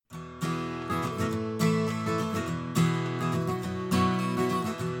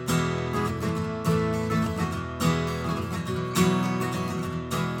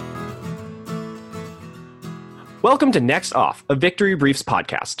Welcome to Next Off, a Victory Briefs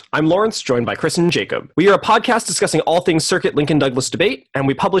podcast. I'm Lawrence, joined by Chris and Jacob. We are a podcast discussing all things Circuit Lincoln Douglas debate, and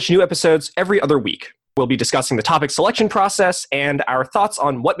we publish new episodes every other week. We'll be discussing the topic selection process and our thoughts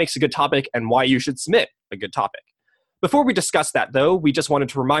on what makes a good topic and why you should submit a good topic. Before we discuss that, though, we just wanted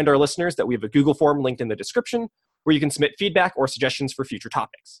to remind our listeners that we have a Google form linked in the description where you can submit feedback or suggestions for future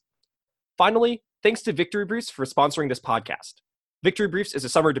topics. Finally, thanks to Victory Briefs for sponsoring this podcast. Victory Briefs is a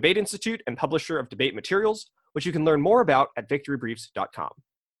summer debate institute and publisher of debate materials, which you can learn more about at victorybriefs.com.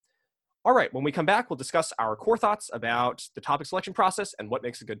 All right, when we come back, we'll discuss our core thoughts about the topic selection process and what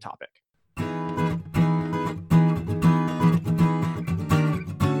makes a good topic.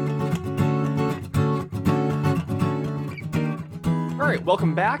 All right,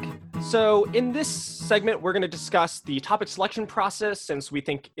 welcome back. So in this segment, we're going to discuss the topic selection process, since we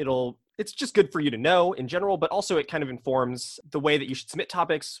think it's just good for you to know in general, but also it kind of informs the way that you should submit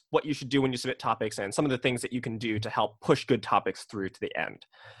topics, what you should do when you submit topics, and some of the things that you can do to help push good topics through to the end.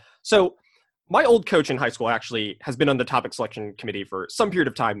 So my old coach in high school actually has been on the topic selection committee for some period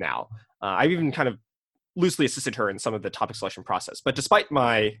of time now. I've even kind of loosely assisted her in some of the topic selection process. But despite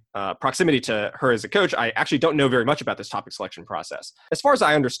my proximity to her as a coach, I actually don't know very much about this topic selection process. As far as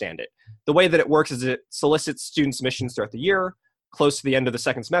I understand it, the way that it works is it solicits student submissions throughout the year. Close to the end of the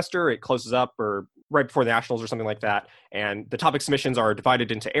second semester, it closes up, or right before the nationals or something like that. And the topic submissions are divided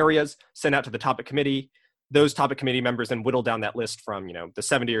into areas, sent out to the topic committee. Those topic committee members then whittle down that list from, the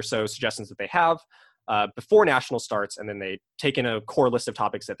 70 or so suggestions that they have before national starts. And then they take in a core list of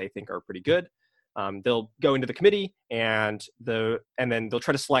topics that they think are pretty good. They'll go into the committee and then they'll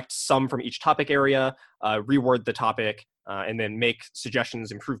try to select some from each topic area, reword the topic, and then make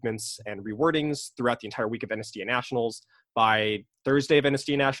suggestions, improvements, and rewordings throughout the entire week of NSDA Nationals. By Thursday of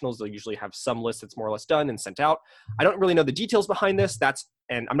NSDA Nationals, they'll usually have some list that's more or less done and sent out. I don't really know the details behind this.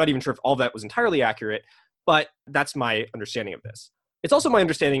 And I'm not even sure if all of that was entirely accurate, but that's my understanding of this. It's also my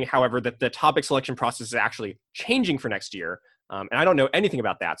understanding, however, that the topic selection process is actually changing for next year. And I don't know anything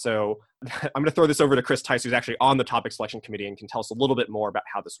about that. So I'm going to throw this over to Chris Tice, who's actually on the topic selection committee and can tell us a little bit more about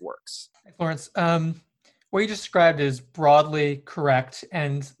how this works. Thanks, Lawrence. What you just described is broadly correct.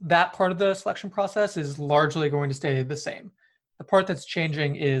 And that part of the selection process is largely going to stay the same. The part that's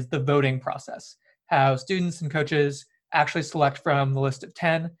changing is the voting process, how students and coaches actually select from the list of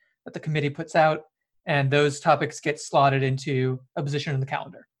 10 that the committee puts out, and those topics get slotted into a position in the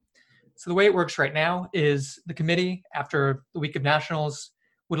calendar. So the way it works right now is the committee, after the week of nationals,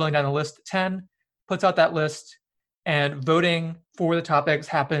 whittling down a list of 10, puts out that list, and voting for the topics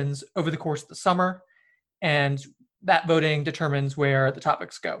happens over the course of the summer, and that voting determines where the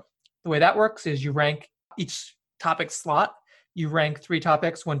topics go. The way that works is you rank each topic slot. You rank 3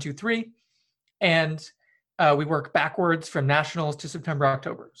 topics, 1, 2, 3, and we work backwards from nationals to September,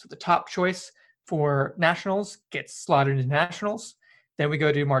 October. So the top choice for nationals gets slotted into nationals. Then we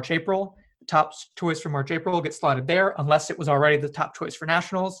go to March, April. The top choice for March, April gets slotted there, unless it was already the top choice for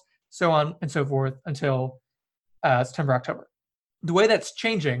nationals, so on and so forth until September, October. The way that's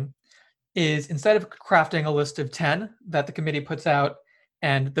changing is, instead of crafting a list of 10 that the committee puts out,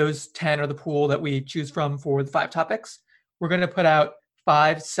 and those 10 are the pool that we choose from for the 5 topics, we're going to put out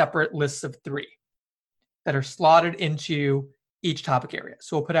 5 separate lists of 3 that are slotted into each topic area.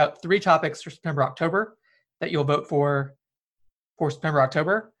 So we'll put out 3 topics for September, October that you'll vote for September,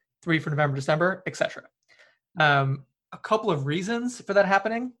 October, 3 for November, December, etc. A couple of reasons for that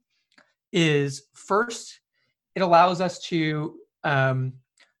happening is, first, it allows us to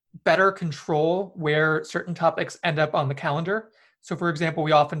better control where certain topics end up on the calendar. So for example,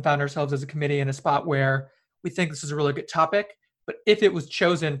 we often found ourselves as a committee in a spot where we think this is a really good topic, but if it was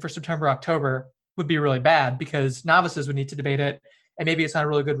chosen for September, October, would be really bad because novices would need to debate it, and maybe it's not a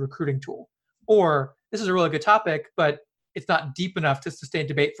really good recruiting tool. Or this is a really good topic, but it's not deep enough to sustain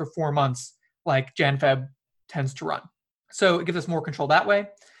debate for 4 months like Jan-Feb tends to run. So it gives us more control that way.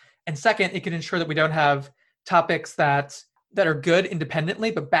 And second, it can ensure that we don't have topics that are good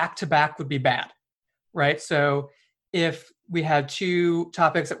independently, but back-to-back would be bad, right? So if we had 2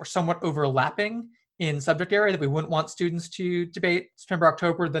 topics that were somewhat overlapping in subject area that we wouldn't want students to debate September,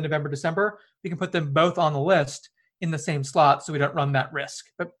 October, then November, December, we can put them both on the list in the same slot so we don't run that risk,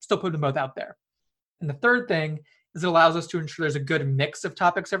 but still put them both out there. And the third thing is it allows us to ensure there's a good mix of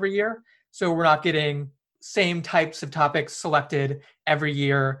topics every year. So we're not getting same types of topics selected every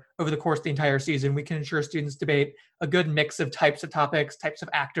year over the course of the entire season. We can ensure students debate a good mix of types of topics, types of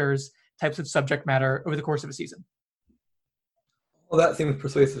actors, types of subject matter over the course of a season. Well, that seems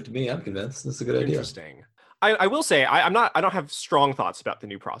persuasive to me. I'm convinced. This is a good idea. Interesting. I will say I don't have strong thoughts about the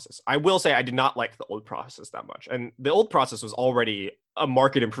new process. I will say I did not like the old process that much. And the old process was already a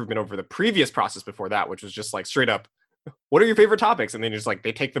market improvement over the previous process before that, which was just like straight up, what are your favorite topics? And then just like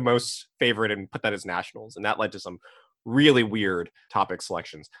they take the most favorite and put that as nationals. And that led to some really weird topic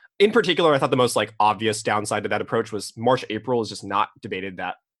selections. In particular, I thought the most like obvious downside to that approach was March, April is just not debated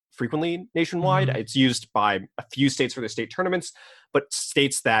that frequently nationwide. It's used by a few states for their state tournaments, but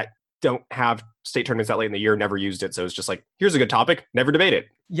states that don't have state tournaments that late in the year never used it. So it's just like, here's a good topic, never debate it.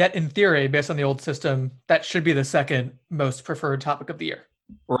 Yet in theory, based on the old system, that should be the second most preferred topic of the year.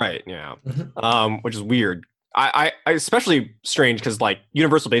 Right. Yeah. Which is weird. I especially strange because like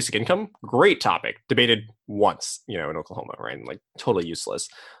universal basic income, great topic, debated once, in Oklahoma, right? And like totally useless.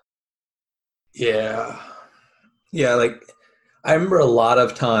 Yeah. Yeah. Like I remember a lot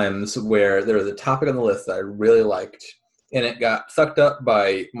of times where there was a topic on the list that I really liked and it got sucked up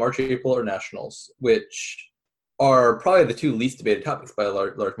by March, April, or nationals, which are probably the two least debated topics by a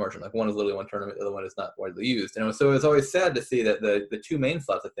large margin. Like one is literally one tournament, the other one is not widely used. And so it's always sad to see that the two main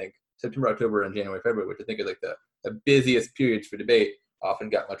slots, I think, September, October, and January, February, which I think are like the busiest periods for debate, often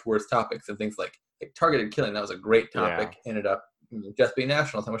got much worse topics. And things like targeted killing, that was a great topic, ended up just being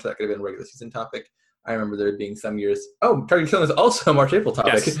nationals. How much that could have been a regular season topic. I remember there being some years, targeted killing was also a March, April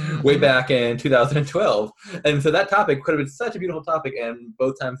topic way back in 2012. And so that topic could have been such a beautiful topic, and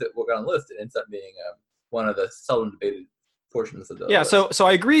both times it got on the list, it ends up being one of the seldom debated portions of the list. So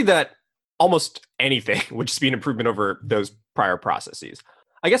I agree that almost anything would just be an improvement over those prior processes.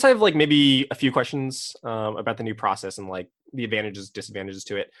 I guess I have like maybe a few questions about the new process and like the advantages, disadvantages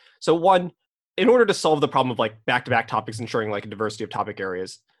to it. So one, in order to solve the problem of like back-to-back topics, ensuring like a diversity of topic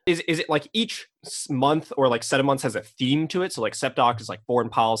areas, is it like each month or like set of months has a theme to it? So like SEPDOC is like foreign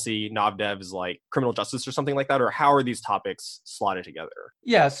policy, NovDev is like criminal justice or something like that? Or how are these topics slotted together?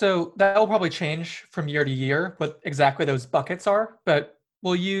 Yeah, so that will probably change from year to year what exactly those buckets are, but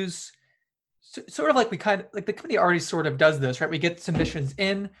we'll use sort of like the committee already sort of does this, right? We get submissions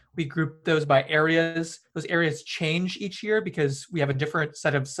in, we group those by areas. Those areas change each year because we have a different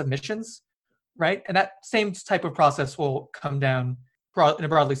set of submissions, right? And that same type of process will come down in a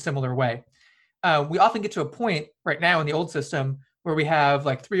broadly similar way. We often get to a point right now in the old system where we have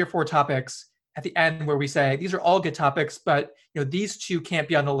like 3 or 4 topics at the end where we say, these are all good topics, but these 2 can't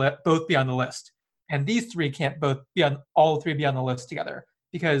be on the list, both be on the list. And these 3 can't all 3 be on the list together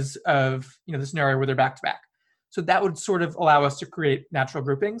because of the scenario where they're back to back. So that would sort of allow us to create natural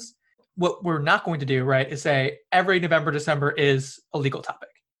groupings. What we're not going to do, right, is say every November, December is a legal topic,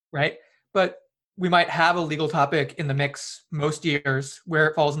 right? But we might have a legal topic in the mix most years. Where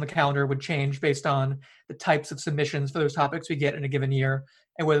it falls in the calendar would change based on the types of submissions for those topics we get in a given year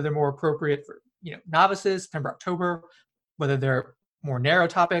and whether they're more appropriate for novices, September, October, whether they're more narrow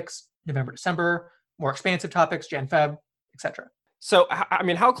topics, November, December, more expansive topics, Jan, Feb, etc. So, I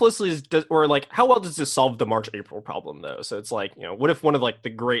mean, how closely how well does this solve the March, April problem though? So it's like, what if one of like the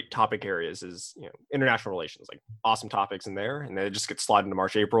great topic areas is, international relations, like awesome topics in there, and then it just gets slotted into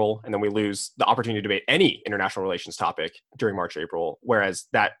March, April, and then we lose the opportunity to debate any international relations topic during March, April, whereas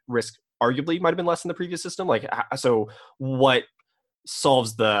that risk arguably might've been less in the previous system. Like, so what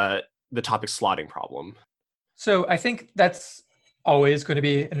solves the topic slotting problem? So I think that's always going to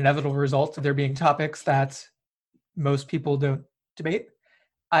be an inevitable result of there being topics that most people don't debate.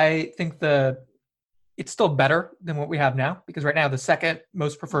 I think it's still better than what we have now, because right now the second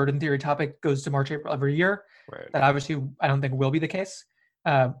most preferred in theory topic goes to March, April every year. Right. That obviously I don't think will be the case.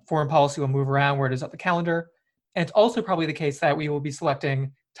 Foreign policy will move around where it is on the calendar. And it's also probably the case that we will be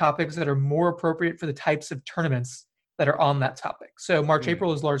selecting topics that are more appropriate for the types of tournaments that are on that topic. So March,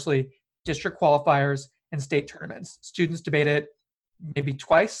 April is largely district qualifiers and state tournaments. Students debate it maybe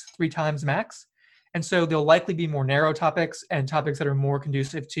twice, 3 times max. And so there'll likely be more narrow topics and topics that are more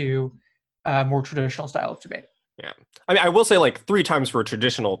conducive to more traditional style of debate. Yeah. I mean, I will say like 3 times for a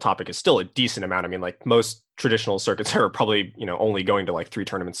traditional topic is still a decent amount. I mean, like most traditional circuits are probably, only going to like 3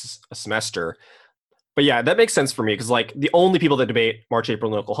 tournaments a semester. But yeah, that makes sense for me because like the only people that debate March,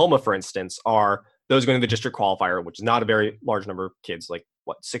 April in Oklahoma, for instance, are those going to the district qualifier, which is not a very large number of kids, like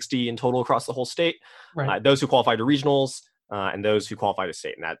 60 in total across the whole state. Right. Those who qualify to regionals, and those who qualify to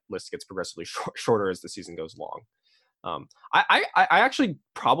state, and that list gets progressively shorter as the season goes along. I actually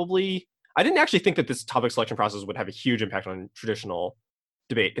I didn't actually think that this topic selection process would have a huge impact on traditional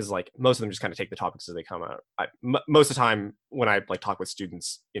debate, because like most of them just kind of take the topics as they come out. Most of the time when I like talk with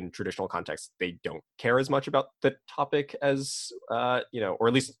students in traditional context, they don't care as much about the topic as or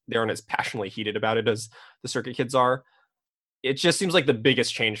at least they aren't as passionately heated about it as the circuit kids are. It just seems like the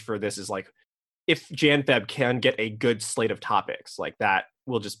biggest change for this is like, if JanFeb can get a good slate of topics, like that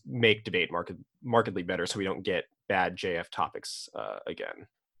will just make debate markedly better, so we don't get bad JF topics again.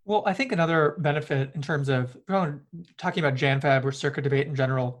 Well, I think another benefit in terms of talking about JanFab or circuit debate in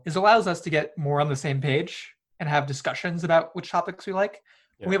general is allows us to get more on the same page and have discussions about which topics we like.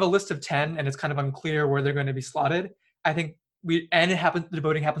 When we Yeah. have a list of 10 and it's kind of unclear where they're going to be slotted, I think the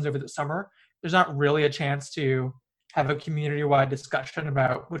voting happens over the summer. There's not really a chance to have a community-wide discussion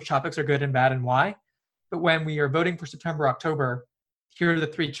about which topics are good and bad and why. But when we are voting for September, October, here are the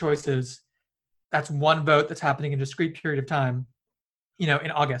three choices. That's one vote that's happening in a discrete period of time, in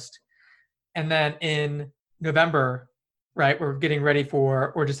August. And then in November, right, we're getting ready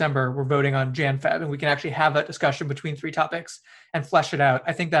for, or December, we're voting on Jan Feb, and we can actually have that discussion between three topics and flesh it out.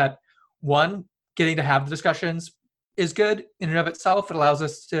 I think that one, getting to have the discussions is good in and of itself. It allows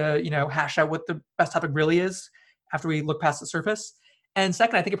us to, hash out what the best topic really is after we look past the surface. And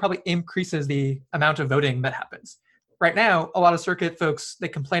second, I think it probably increases the amount of voting that happens. Right now, a lot of circuit folks, they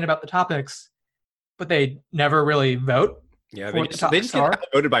complain about the topics, but they never really vote. Yeah, For they what the just get topics are.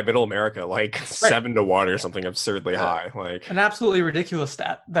 outvoted by Middle America like 7-1 or something absurdly high. Like An absolutely ridiculous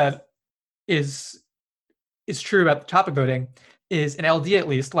stat that is true about the topic voting is in LD, at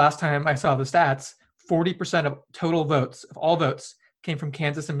least last time I saw the stats, 40% of total votes, of all votes, came from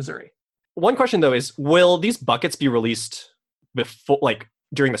Kansas and Missouri. one question though is, will these buckets be released before, like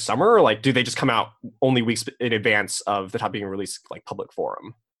during the summer, or like do they just come out only weeks in advance of the top being released, like public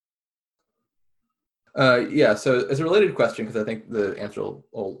forum? Yeah, so it's a related question because I think the answer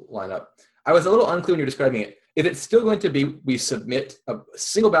will line up. I was a little unclear when you're describing it. If it's still going to be, we submit a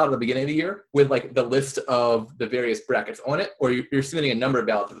single ballot at the beginning of the year with like the list of the various brackets on it, or you're submitting a number of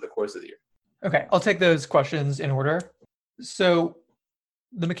ballots over the course of the year? Okay, I'll take those questions in order. So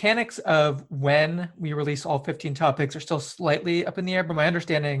the mechanics of when we release all 15 topics are still slightly up in the air, but my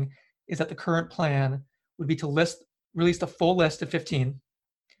understanding is that the current plan would be to release the full list of 15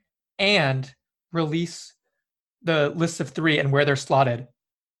 and release the list of 3 and where they're slotted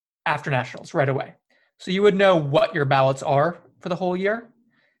after nationals right away. So you would know what your ballots are for the whole year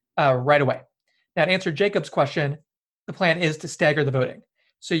right away. Now, to answer Jacob's question, the plan is to stagger the voting.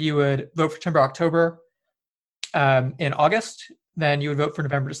 So you would vote for September, October in August, then you would vote for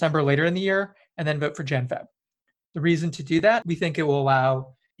November, December later in the year, and then vote for Jan, Feb. The reason to do that, we think it will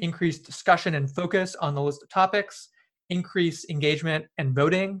allow increased discussion and focus on the list of topics, increase engagement and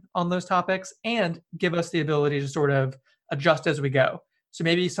voting on those topics, and give us the ability to sort of adjust as we go. So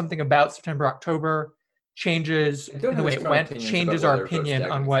maybe something about September, October changes in the way it went, changes our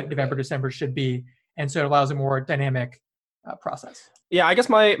opinion on what November, December should be. And so it allows a more dynamic process. Yeah, I guess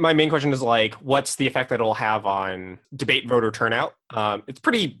my main question is like, what's the effect that it'll have on debate voter turnout? It's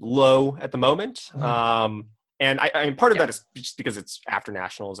pretty low at the moment. And I mean, part of that is just because it's after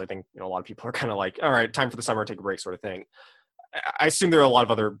nationals. I think a lot of people are kind of like, all right, time for the summer, take a break sort of thing. I assume there are a lot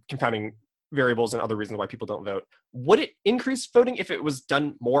of other confounding variables and other reasons why people don't vote. Would it increase voting if it was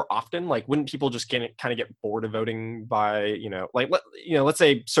done more often? Like, wouldn't people just kind of get bored of voting by, let's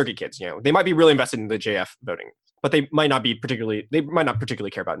say circuit kids, they might be really invested in the JF voting, but they might not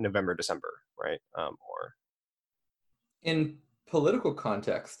particularly care about November, December, right? Or in political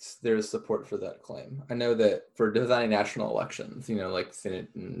contexts, there's support for that claim. I know that for designing national elections, like Senate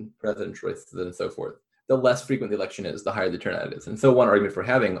and presidential races and so forth, the less frequent the election is, the higher the turnout is. And so one argument for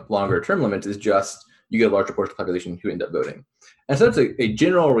having longer term limits is just you get a larger portion of the population who end up voting. And so that's a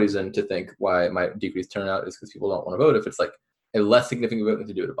general reason to think why it might decrease turnout is because people don't want to vote if it's like a less significant vote than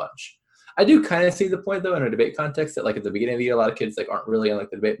to do it a bunch. I do kind of see the point though in a debate context that like at the beginning of the year, a lot of kids like aren't really in like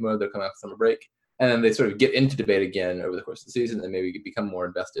the debate mode. They're coming off summer break. And then they sort of get into debate again over the course of the season and maybe become more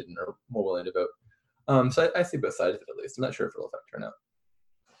invested and are more willing to vote. So I see both sides of it at least. I'm not sure if it'll affect turnout.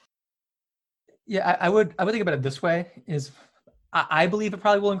 Yeah, I would think about it this way: is I believe it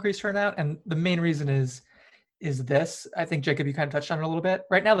probably will increase turnout, and the main reason is this. I think Jacob, you kind of touched on it a little bit.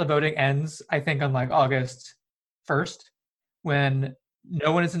 Right now, the voting ends, I think, on like August 1st, when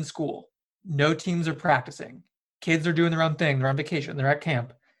no one is in school, no teams are practicing, kids are doing their own thing, they're on vacation, they're at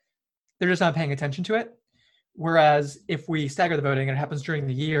camp. They're just not paying attention to it. Whereas if we stagger the voting and it happens during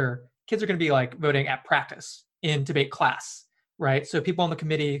the year, kids are going to be like voting at practice in debate class, right? So people on the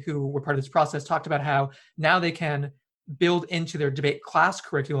committee who were part of this process talked about how now they can build into their debate class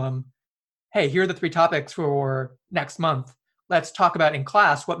curriculum, hey, here are the 3 topics for next month. Let's talk about in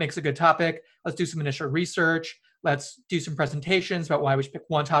class what makes a good topic. Let's do some initial research. Let's do some presentations about why we should pick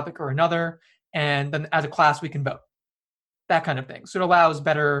one topic or another. And then as a class, we can vote. That kind of thing. So it allows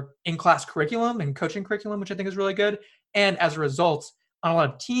better in-class curriculum and coaching curriculum, which I think is really good. And as a result, on a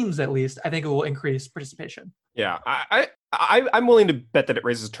lot of teams at least, I think it will increase participation. Yeah, I'm willing to bet that it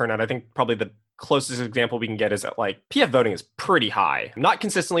raises turnout. I think probably the closest example we can get is that like PF voting is pretty high. Not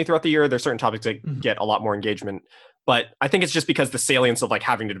consistently throughout the year. There's certain topics that get a lot more engagement. But I think it's just because the salience of like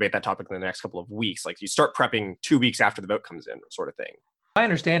having to debate that topic in the next couple of weeks, like you start prepping 2 weeks after the vote comes in, sort of thing. My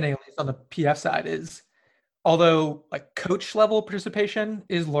understanding, at least on the PF side, is although like coach level participation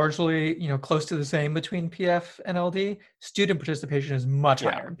is largely, close to the same between PF and LD, student participation is much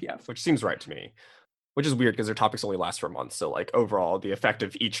higher in PF. Which seems right to me. Which is weird because their topics only last for a month. So like overall, the effect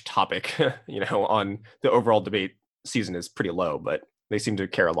of each topic, on the overall debate season is pretty low, but they seem to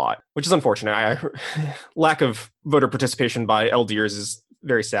care a lot, which is unfortunate. Lack of voter participation by LDers is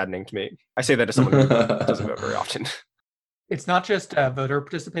very saddening to me. I say that as someone who doesn't vote very often. It's not just voter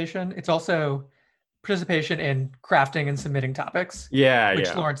participation. It's also participation in crafting and submitting topics.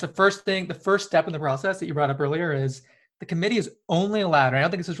 Which, Lawrence, the first step in the process that you brought up earlier is the committee is only allowed, and I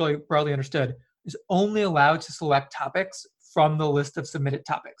don't think this is really broadly understood, is only allowed to select topics from the list of submitted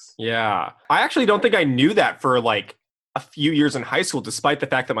topics. Yeah. I actually don't think I knew that for like a few years in high school, despite the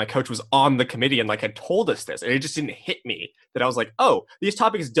fact that my coach was on the committee and like had told us this. And it just didn't hit me that I was like, oh, these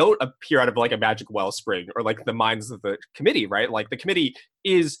topics don't appear out of like a magic wellspring or like the minds of the committee, right? Like the committee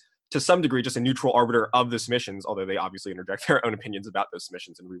is to some degree just a neutral arbiter of the submissions, although they obviously interject their own opinions about those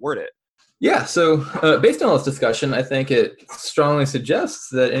submissions and reword it. Yeah, so based on all this discussion, I think it strongly suggests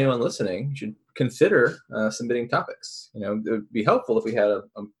that anyone listening should consider submitting topics. It would be helpful if we had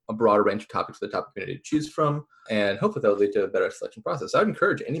a broader range of topics for the topic community to choose from, and hopefully that will lead to a better selection process. I would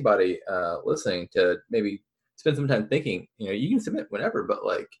encourage anybody listening to maybe spend some time thinking, you can submit whenever, but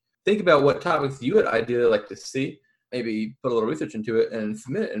like think about what topics you would ideally like to see, maybe put a little research into it and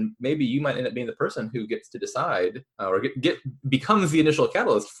submit it, and maybe you might end up being the person who gets to decide or becomes the initial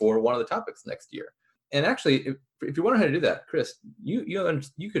catalyst for one of the topics next year. And actually, if you wonder how to do that, Chris,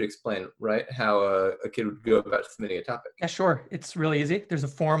 you could explain, right, how a kid would go about submitting a topic. Yeah, sure. It's really easy. There's a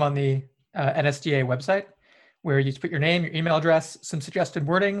form on the NSDA website where you put your name, your email address, some suggested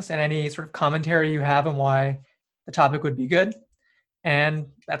wordings, and any sort of commentary you have on why the topic would be good. And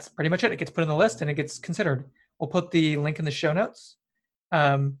that's pretty much it. It gets put in the list and it gets considered. We'll put the link in the show notes.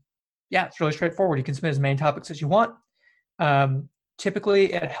 It's really straightforward. You can submit as many topics as you want.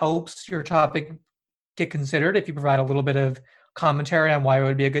 Typically, it helps your topic get considered if you provide a little bit of commentary on why it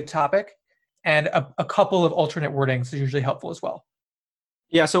would be a good topic. And a couple of alternate wordings is usually helpful as well.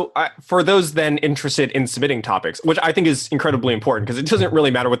 Yeah, so for those then interested in submitting topics, which I think is incredibly important because it doesn't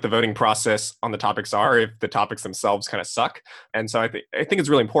really matter what the voting process on the topics are if the topics themselves kind of suck. And so I think it's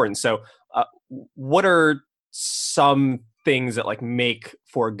really important. So what are some things that like make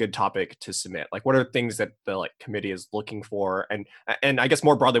for a good topic to submit? Like what are things that the like committee is looking for? And I guess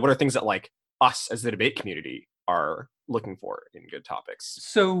more broadly, what are things that like us as the debate community are looking for in good topics?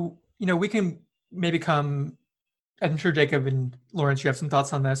 So, we can maybe I'm sure Jacob and Lawrence, you have some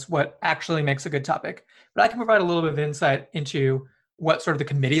thoughts on this, what actually makes a good topic. But I can provide a little bit of insight into what sort of the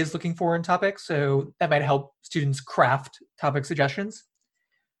committee is looking for in topics. So that might help students craft topic suggestions.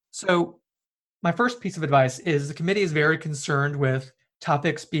 So my first piece of advice is the committee is very concerned with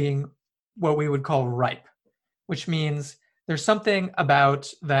topics being what we would call ripe, which means there's something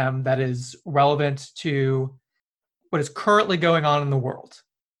about them that is relevant to what is currently going on in the world,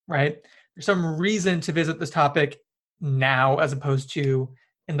 right? There's some reason to visit this topic now as opposed to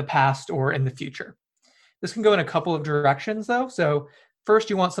in the past or in the future. This can go in a couple of directions though. So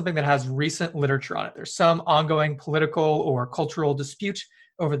first, you want something that has recent literature on it. There's some ongoing political or cultural dispute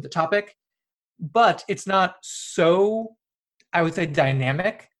over the topic, but it's not so, I would say,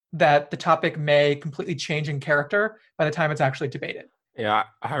 dynamic that the topic may completely change in character by the time it's actually debated. Yeah,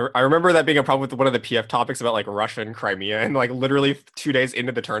 I remember that being a problem with one of the PF topics about like Russia and Crimea, and like literally 2 days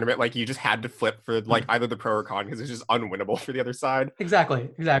into the tournament, like you just had to flip for like either the pro or con because it's just unwinnable for the other side. Exactly.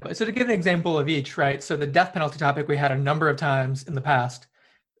 So to give an example of each, right? So the death penalty topic we had a number of times in the past.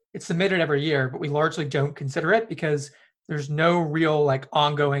 It's submitted every year, but we largely don't consider it because there's no real like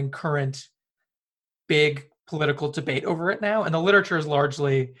ongoing current big political debate over it now, and the literature is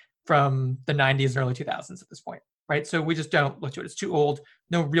largely from the 90s and early 2000s at this point. Right? So we just don't look to it. It's too old.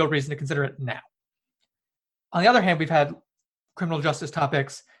 No real reason to consider it now. On the other hand, we've had criminal justice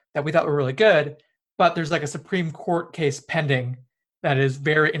topics that we thought were really good, but there's like a Supreme Court case pending that is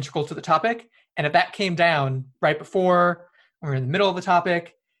very integral to the topic. And if that came down right before or in the middle of the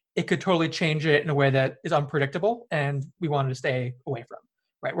topic, it could totally change it in a way that is unpredictable and we wanted to stay away from.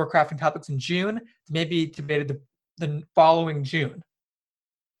 Right? We're crafting topics in June, maybe debated the following June.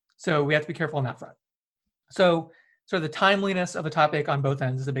 So we have to be careful on that front. So sort of the timeliness of a topic on both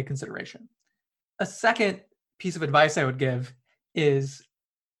ends is a big consideration. A second piece of advice I would give is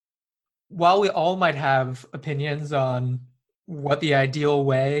while we all might have opinions on what the ideal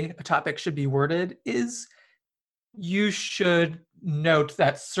way a topic should be worded is, you should note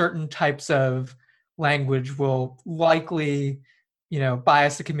that certain types of language will likely,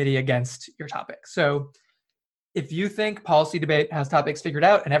 bias the committee against your topic. So if you think policy debate has topics figured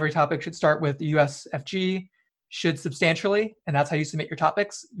out and every topic should start with the USFG, should substantially, and that's how you submit your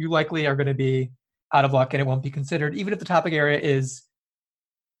topics, you likely are going to be out of luck and it won't be considered, even if the topic area is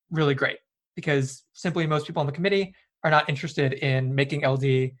really great, because simply most people on the committee are not interested in making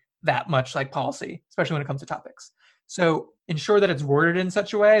LD that much like policy, especially when it comes to topics. So ensure that it's worded in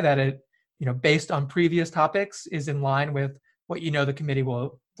such a way that it, based on previous topics, is in line with what the committee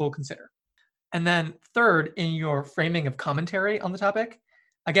will consider. And then third, in your framing of commentary on the topic,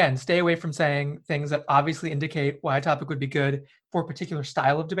 again, stay away from saying things that obviously indicate why a topic would be good for a particular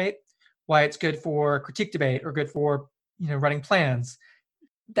style of debate, why it's good for critique debate or good for running plans.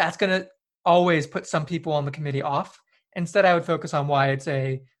 That's going to always put some people on the committee off. Instead, I would focus on why it's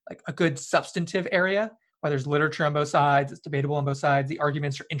a good substantive area, why there's literature on both sides, it's debatable on both sides, the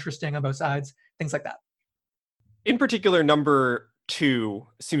arguments are interesting on both sides, things like that. In particular, number 2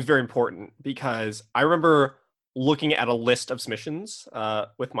 seems very important because I remember looking at a list of submissions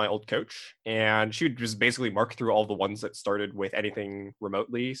with my old coach, and she would just basically mark through all the ones that started with anything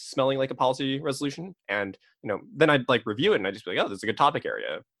remotely smelling like a policy resolution. And, then I'd review it and I'd just be like, oh, this is a good topic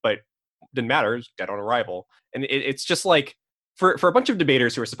area, but didn't matter, it's dead on arrival. And it's just for a bunch of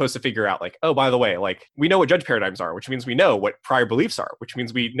debaters who are supposed to figure out oh, by the way, we know what judge paradigms are, which means we know what prior beliefs are, which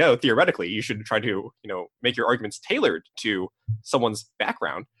means we know theoretically you should try to, make your arguments tailored to someone's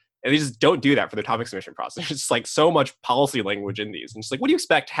background. And they just don't do that for the topic submission process. It's just so much policy language in these. And it's what do you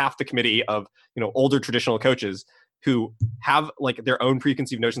expect half the committee of, older traditional coaches who have their own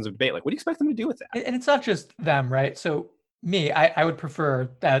preconceived notions of debate, what do you expect them to do with that? And it's not just them, right? So I would prefer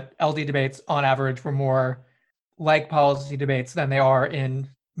that LD debates on average were more like policy debates than they are in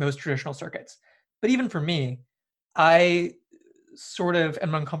most traditional circuits. But even for me, I sort of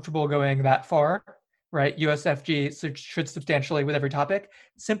am uncomfortable going that far, right? USFG should substantially with every topic,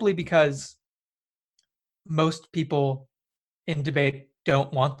 simply because most people in debate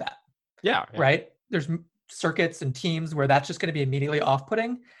don't want that. Yeah. Right? There's circuits and teams where that's just going to be immediately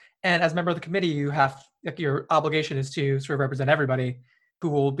off-putting. And as a member of the committee, you have your obligation is to sort of represent everybody who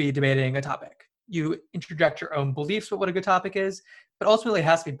will be debating a topic. You interject your own beliefs about what a good topic is, but ultimately it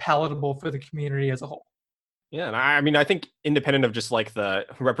has to be palatable for the community as a whole. Yeah, and I think independent of just the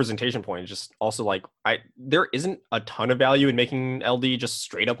representation point, just also there isn't a ton of value in making LD just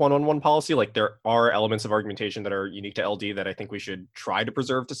straight up one-on-one policy. There are elements of argumentation that are unique to LD that I think we should try to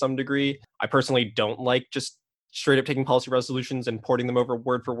preserve to some degree. I personally don't like just straight up taking policy resolutions and porting them over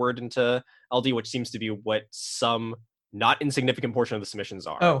word for word into LD, which seems to be what some not insignificant portion of the submissions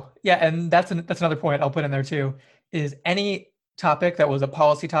are. Oh, yeah, and that's another point I'll put in there too, is any topic that was a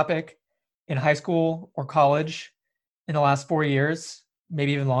policy topic in high school or college in the last 4 years,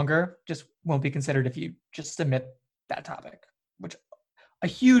 maybe even longer, just won't be considered if you just submit that topic, which a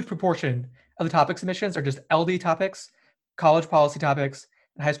huge proportion of the topic submissions are just LD topics, college policy topics,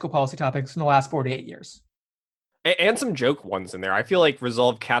 and high school policy topics in the last 4 to 8 years. And some joke ones in there. I feel like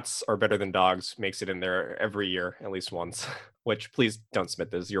resolve cats are better than dogs makes it in there every year, at least once, which please don't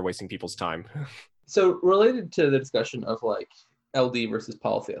submit those. You're wasting people's time. So related to the discussion of LD versus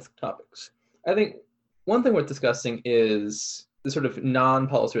policy topics, I think one thing worth discussing is the sort of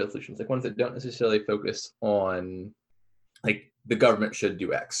non-policy resolutions, ones that don't necessarily focus on the government should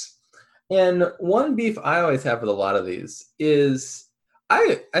do X. And one beef I always have with a lot of these is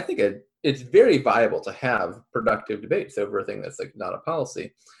I think it's very viable to have productive debates over a thing that's not a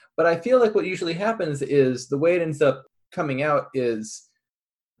policy. But I feel what usually happens is the way it ends up coming out is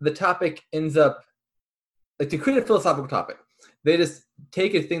the topic ends up, to create a philosophical topic, they just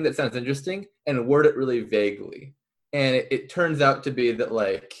take a thing that sounds interesting and word it really vaguely. And it turns out to be that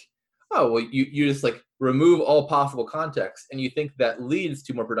oh, well, you just remove all possible context and you think that leads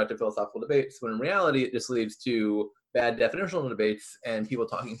to more productive philosophical debates, when in reality it just leads to bad definitional debates and people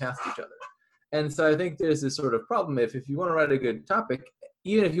talking past each other. And so I think there's this sort of problem if you want to write a good topic,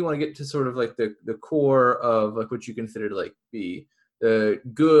 even if you want to get to sort of the core of what you consider to be the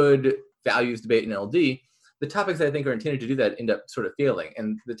good values debate in LD, the topics I think are intended to do that end up sort of failing.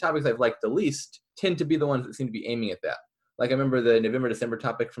 And the topics I've liked the least tend to be the ones that seem to be aiming at that. I remember the November-December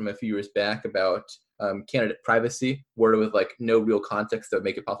topic from a few years back about candidate privacy, worded with no real context that would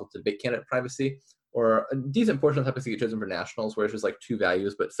make it possible to debate candidate privacy, or a decent portion of topics that get chosen for nationals, where it's just two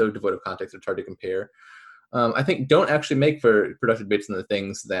values, but so devoid of context it's hard to compare. I think don't actually make for productive debates on the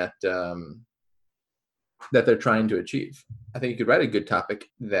things that that they're trying to achieve. I think you could write a good topic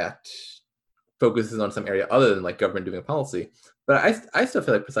that focuses on some area other than like government doing a policy. But I still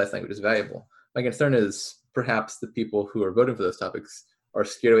feel like precise language is valuable. My concern is perhaps the people who are voting for those topics are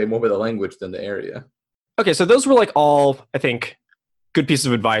scared away more by the language than the area. Okay, so those were like all, I think, good pieces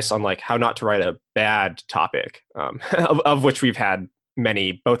of advice on like how not to write a bad topic, of which we've had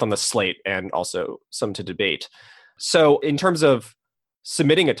many, both on the slate and also some to debate. So in terms of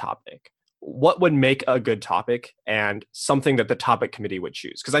submitting a topic, what would make a good topic and something that the topic committee would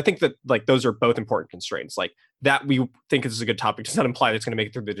choose? Because I think that like those are both important constraints. Like that we think this is a good topic does not imply that it's going to make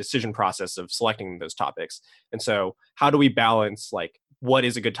it through the decision process of selecting those topics. And so how do we balance like what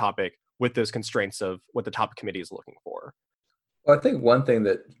is a good topic with those constraints of what the topic committee is looking for? Well, I think one thing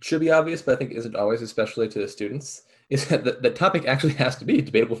that should be obvious, but I think isn't always, especially to the students, is that the topic actually has to be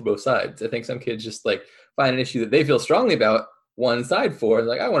debatable for both sides. I think some kids just like find an issue that they feel strongly about one side for, and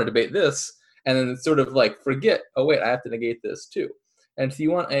like, I want to debate this, and then sort of like forget, oh wait, I have to negate this too. And so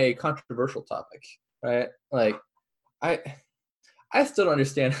you want a controversial topic, right? Like, I still don't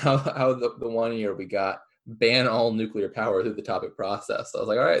understand how the 1 year we got ban all nuclear power through the topic process. So I was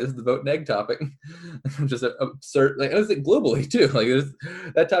like, all right, this is the vote neg topic. Just absurd. Like, it was like globally too. Like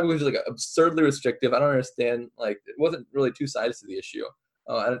that topic was just like absurdly restrictive. I don't understand. Like, it wasn't really two sides to the issue.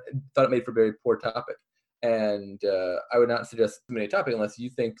 I thought it made for a very poor topic. And I would not suggest submitting a topic unless you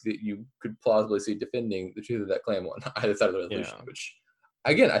think that you could plausibly see defending the truth of that claim on either side of the resolution, which,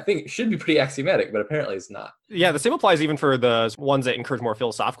 again, I think should be pretty axiomatic, but apparently it's not. Yeah, the same applies even for the ones that encourage more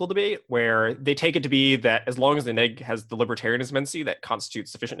philosophical debate, where they take it to be that as long as the neg has the libertarianism NC, that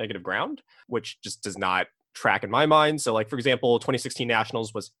constitutes sufficient negative ground, which just does not track in my mind. So like, for example, 2016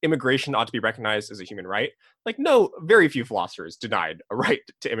 Nationals was immigration ought to be recognized as a human right. Like, no, very few philosophers denied a right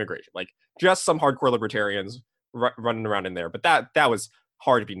to immigration. Like, just some hardcore libertarians running around in there. But that was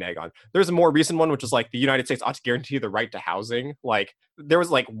hard to be neg on. There's a more recent one, which is like the United States ought to guarantee the right to housing. Like, there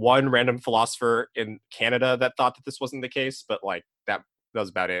was like one random philosopher in Canada that thought that this wasn't the case, but like that was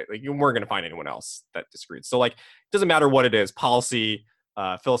about it. Like, you weren't going to find anyone else that disagreed. So like, it doesn't matter what it is, policy,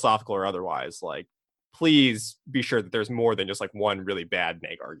 philosophical or otherwise, like, please be sure that there's more than just like one really bad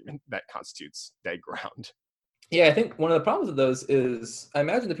neg argument that constitutes neg ground. Yeah, I think one of the problems with those is I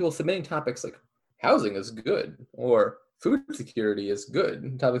imagine the people submitting topics like housing is good or food security is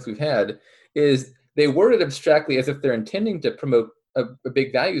good, topics we've had, is they word it abstractly as if they're intending to promote a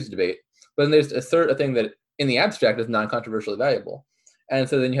big values debate, but then there's assert a thing that in the abstract is non-controversially valuable. And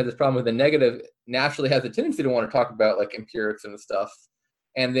so then you have this problem with the negative naturally has a tendency to want to talk about like empirics and stuff.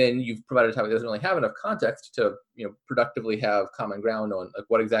 And then you've provided a topic that doesn't really have enough context to, productively have common ground on like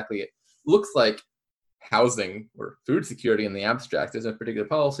what exactly it looks like housing or food security in the abstract. There's a particular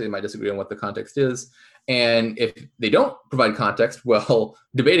policy, they might disagree on what the context is. And if they don't provide context, well,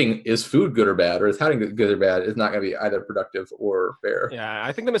 debating is food good or bad, or is housing good or bad, is not going to be either productive or fair. Yeah,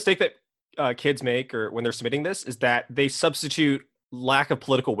 I think the mistake that kids make or when they're submitting this is that they substitute lack of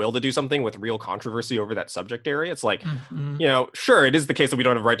political will to do something with real controversy over that subject area. It's like, sure, it is the case that we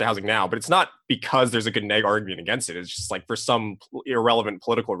don't have a right to housing now, but it's not because there's a good neg argument against it. It's just like for some irrelevant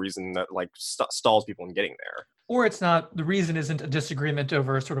political reason that like stalls people in getting there. Or it's not, the reason isn't a disagreement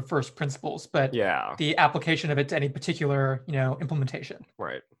over sort of first principles, but the application of it to any particular, implementation.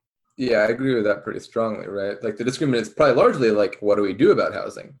 Right. Yeah, I agree with that pretty strongly, right? Like the disagreement is probably largely like, what do we do about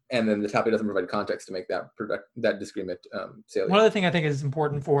housing? And then the topic doesn't provide context to make that disagreement salient. One other thing I think is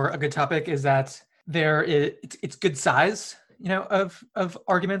important for a good topic is that it's good size, of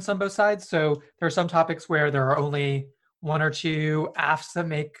arguments on both sides. So there are some topics where there are only one or two AFs that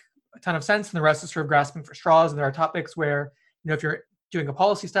make a ton of sense, and the rest is sort of grasping for straws. And there are topics where, if you're doing a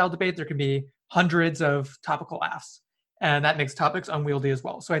policy style debate, there can be hundreds of topical AFs. And that makes topics unwieldy as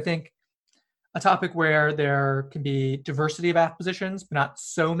well. So I think a topic where there can be diversity of AF positions, but not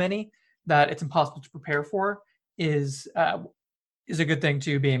so many that it's impossible to prepare for is a good thing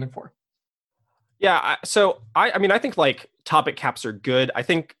to be aiming for. Yeah. So I think like topic caps are good. I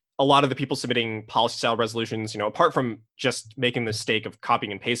think a lot of the people submitting policy style resolutions, apart from just making the mistake of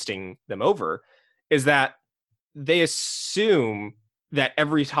copying and pasting them over, is that they assume that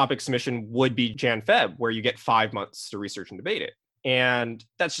every topic submission would be Jan-Feb, where you get 5 months to research and debate it. And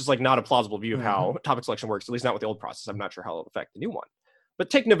that's just like not a plausible view of how topic selection works, at least not with the old process. I'm not sure how it'll affect the new one. But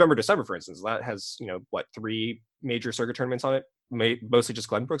take November, December, for instance. That has, 3 major circuit tournaments on it, mostly just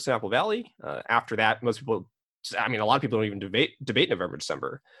Glenbrooks and Apple Valley. After that, most people, a lot of people don't even debate November,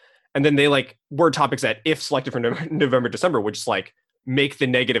 December. And then they like word topics that if selected for November, December, would just like make the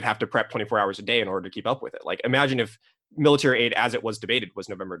negative have to prep 24 hours a day in order to keep up with it. Like imagine if military aid as it was debated was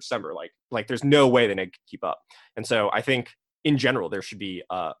November, December, like there's no way the neg could keep up. And so I think in general, there should be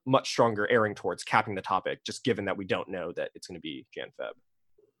a much stronger erring towards capping the topic, just given that we don't know that it's going to be Jan-Feb.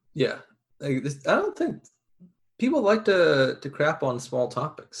 Yeah. like this, I don't think people like to crap on small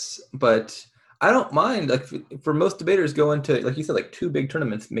topics, but I don't mind. Like for most debaters going to, like you said, like 2 big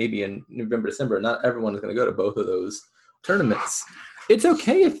tournaments maybe in November, December. Not everyone is going to go to both of those tournaments. It's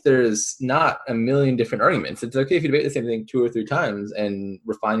okay if there's not a million different arguments. It's okay if you debate the same thing 2 or 3 times and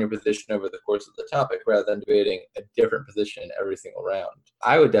refine your position over the course of the topic rather than debating a different position every single round.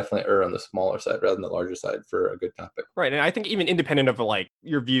 I would definitely err on the smaller side rather than the larger side for a good topic. Right. And I think even independent of like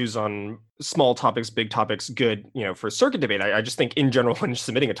your views on small topics, big topics, good, for circuit debate, I just think in general, when you're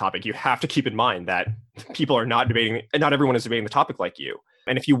submitting a topic, you have to keep in mind that people are not debating, and not everyone is debating the topic like you.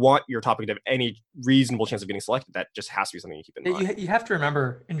 And if you want your topic to have any reasonable chance of getting selected, that just has to be something you keep in mind. You have to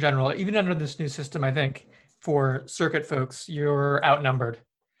remember, in general, even under this new system, I think for circuit folks, you're outnumbered,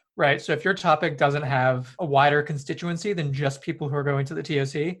 right? So if your topic doesn't have a wider constituency than just people who are going to the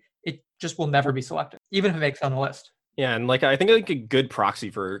TOC, it just will never be selected, even if it makes it on the list. Yeah, and like I think like a good proxy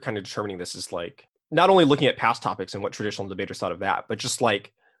for kind of determining this is like not only looking at past topics and what traditional debaters thought of that, but just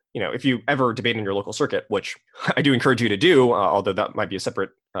like, if you ever debate in your local circuit, which I do encourage you to do, although that might be a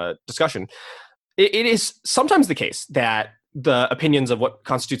separate discussion, it is sometimes the case that the opinions of what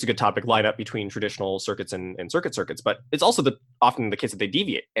constitutes a good topic line up between traditional circuits and circuits, but it's also often the case that they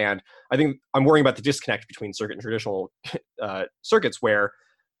deviate. And I think I'm worrying about the disconnect between circuit and traditional circuits, where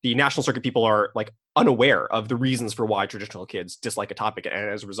the national circuit people are like unaware of the reasons for why traditional kids dislike a topic and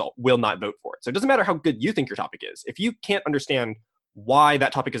as a result will not vote for it. So it doesn't matter how good you think your topic is. If you can't understand why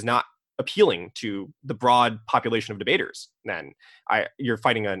that topic is not appealing to the broad population of debaters, then you're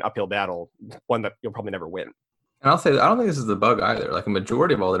fighting an uphill battle, one that you'll probably never win. And I'll say, I don't think this is the bug either. Like a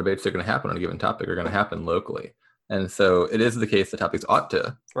majority of all the debates that are going to happen on a given topic are going to happen locally. And so it is the case that topics ought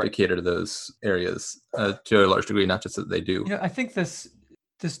to cater to those areas to a large degree, not just that they do. I think this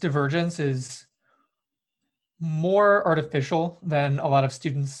divergence is more artificial than a lot of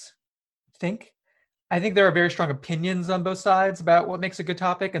students think. I think there are very strong opinions on both sides about what makes a good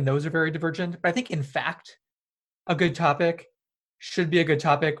topic, and those are very divergent. But I think, in fact, a good topic should be a good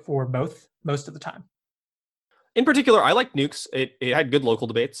topic for both most of the time. In particular, I like Nukes. It had good local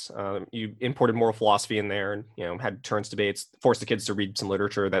debates. You imported moral philosophy in there, and had turns debates, forced the kids to read some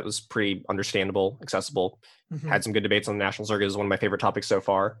literature that was pretty understandable, accessible. Mm-hmm. Had some good debates on the national circuit. Is one of my favorite topics so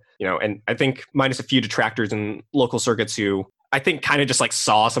far. And I think minus a few detractors in local circuits who I think kind of just like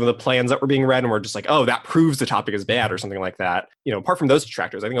saw some of the plans that were being read and were just like, oh, that proves the topic is bad or something like that. Apart from those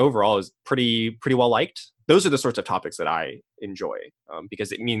detractors, I think overall is pretty well liked. Those are the sorts of topics that I enjoy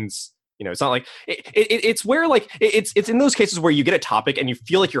because it means. It's not like it's where like it's in those cases where you get a topic and you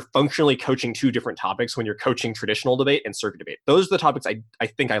feel like you're functionally coaching 2 different topics when you're coaching traditional debate and circuit debate. Those are the topics I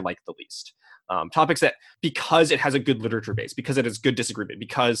think I like the least. Topics that, because it has a good literature base, because it has good disagreement,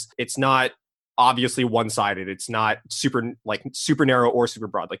 because it's not obviously one-sided, it's not super narrow or super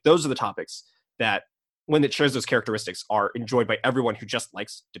broad. Like those are the topics that, when it shares those characteristics, are enjoyed by everyone who just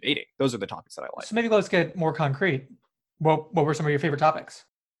likes debating. Those are the topics that I like. So maybe let's get more concrete. What were some of your favorite topics?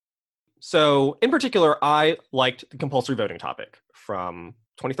 So in particular, I liked the compulsory voting topic from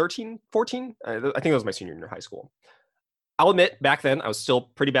 2013, 14. I think that was my senior year in high school. I'll admit, back then, I was still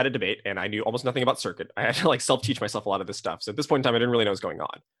pretty bad at debate, and I knew almost nothing about circuit. I had to self-teach myself a lot of this stuff. So at this point in time, I didn't really know what was going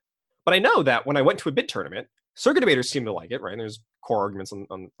on. But I know that when I went to a bid tournament, circuit debaters seemed to like it, right? And there's core arguments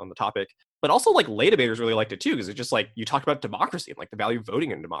on the topic. But also lay debaters really liked it too, because it's just you talk about democracy and the value of voting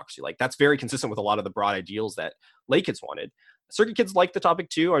in democracy. That's very consistent with a lot of the broad ideals that lay kids wanted. Circuit kids liked the topic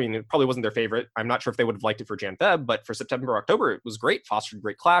too. I mean, it probably wasn't their favorite. I'm not sure if they would have liked it for Jan Feb, but for September or October, it was great. Fostered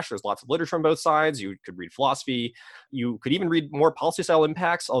great clash. There's lots of literature on both sides. You could read philosophy. You could even read more policy style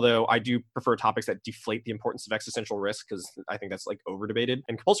impacts, although I do prefer topics that deflate the importance of existential risk, because I think that's over debated.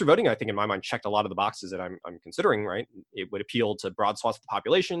 And compulsory voting, I think in my mind, checked a lot of the boxes that I'm considering, right? It would appeal to broad swaths of the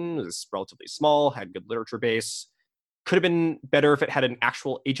population. It was relatively small, had good literature base. Could have been better if it had an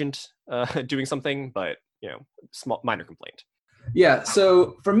actual agent doing something, but small minor complaint. Yeah,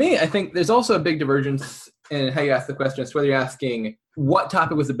 so for me, I think there's also a big divergence in how you ask the question. It's whether you're asking what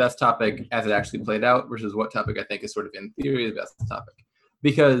topic was the best topic as it actually played out versus what topic I think is sort of in theory the best topic.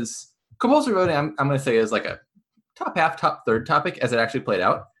 Because compulsory voting, I'm going to say, is a top half, top third topic as it actually played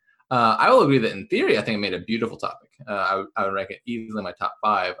out. I will agree that in theory, I think it made a beautiful topic. I would rank it easily in my top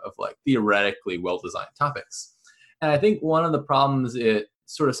 5 of theoretically well-designed topics. And I think one of the problems it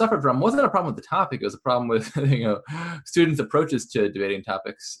sort of suffered from wasn't a problem with the topic. It was a problem with students' approaches to debating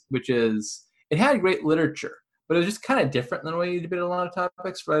topics, which is it had great literature, but it was just kind of different than the way you debate a lot of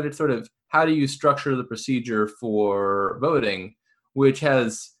topics, right? It's sort of how do you structure the procedure for voting, which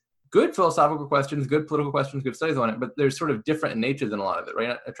has good philosophical questions, good political questions, good studies on it, but they're sort of different in nature than a lot of it, right?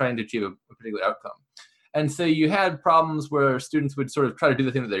 Not trying to achieve a particular outcome. And so you had problems where students would sort of try to do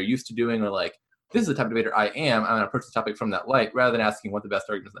the thing that they're used to doing, or like, this is the type of debater I am. I'm going to approach the topic from that light, rather than asking what the best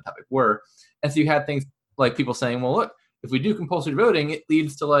arguments on the topic were. And so you had things like people saying, well, look, if we do compulsory voting, it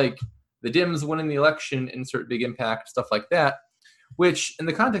leads to like the Dems winning the election, insert big impact, stuff like that, which in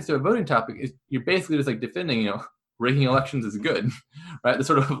the context of a voting topic is you're basically just like defending, rigging elections is good, right? The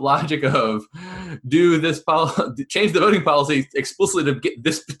sort of logic of change the voting policy explicitly to get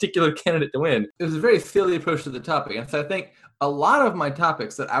this particular candidate to win. It was a very silly approach to the topic. And so I think a lot of my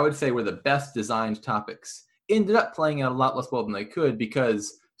topics that I would say were the best designed topics ended up playing out a lot less well than they could,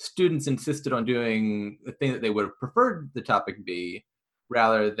 because students insisted on doing the thing that they would have preferred the topic be,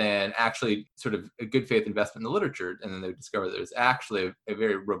 rather than actually sort of a good faith investment in the literature. And then they would discover there's actually a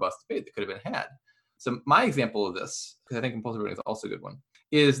very robust debate that could have been had. So my example of this, because I think compulsory voting is also a good one,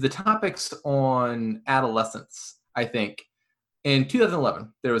 is the topics on adolescence. I think in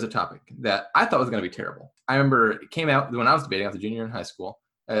 2011, there was a topic that I thought was going to be terrible. I remember it came out when I was debating. I was a junior in high school.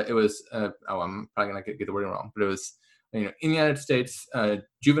 It was, I'm probably going to get the wording wrong, but it was, in the United States,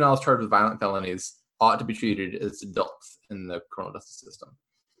 juveniles charged with violent felonies ought to be treated as adults in the criminal justice system.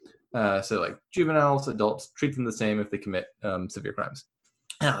 So like juveniles, adults, treat them the same if they commit severe crimes.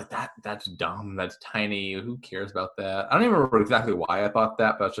 And I'm like, that's dumb, that's tiny, who cares about that? I don't even remember exactly why I thought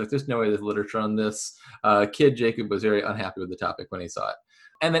that, but I was like, there's no way there's literature on this. Kid Jacob was very unhappy with the topic when he saw it.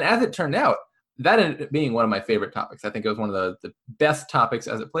 And then as it turned out, that ended up being one of my favorite topics. I think it was one of the best topics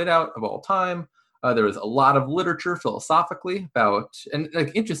as it played out of all time. There was a lot of literature philosophically about, and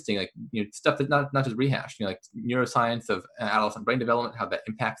like interesting, like stuff that not just rehashed, like neuroscience of adolescent brain development, how that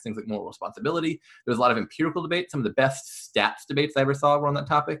impacts things like moral responsibility. There was a lot of empirical debate. Some of the best stats debates I ever saw were on that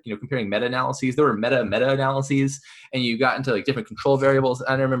topic. Comparing meta-analyses. There were meta-analyses, and you got into like different control variables.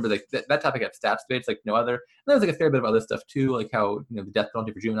 I remember like that topic had stats debates like no other. And there was like a fair bit of other stuff too, like how the death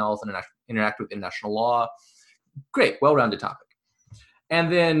penalty for juveniles interact with international law. Great, well-rounded topic.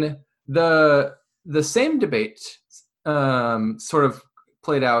 And then the same debate sort of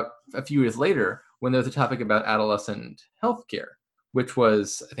played out a few years later when there was a topic about adolescent healthcare, which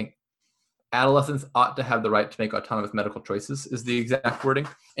was, I think, adolescents ought to have the right to make autonomous medical choices is the exact wording.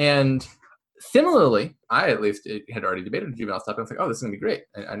 And similarly, I at least had already debated a juvenile topic. I was like, oh, this is going to be great.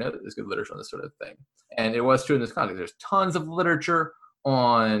 I know that there's good literature on this sort of thing. And it was true in this context. There's tons of literature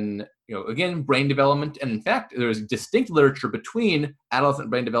on, again, brain development. And in fact, there's distinct literature between adolescent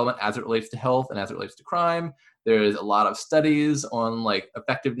brain development as it relates to health and as it relates to crime. There's a lot of studies on like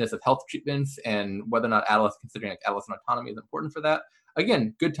effectiveness of health treatments and whether or not considering like adolescent autonomy is important for that.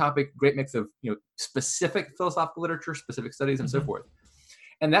 Again, good topic, great mix of, specific philosophical literature, specific studies, and so forth.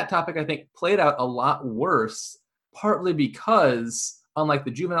 And that topic, I think, played out a lot worse, partly because, unlike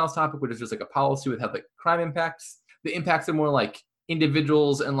the juveniles topic, which is just like a policy with like crime impacts, the impacts are more like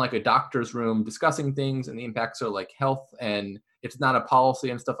individuals in like a doctor's room discussing things, and the impacts are like health, and it's not a policy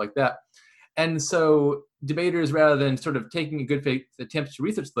and stuff like that. And so debaters, rather than sort of taking a good faith attempt to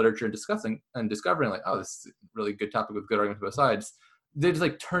research literature and discovering like, oh, this is a really good topic with good arguments on both sides, they just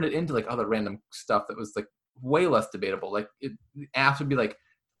like turn it into like other random stuff that was like way less debatable. Like the apps would be like,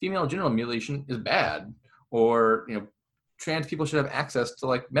 female genital mutilation is bad, or trans people should have access to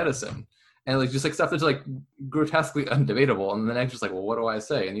like medicine. And like just like stuff that's like grotesquely undebatable, and then I'm just like, well, what do I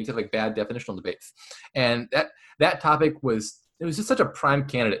say? And you have like bad definitional debates, and that topic was just such a prime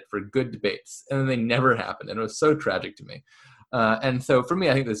candidate for good debates, and then they never happened, and it was so tragic to me. And so for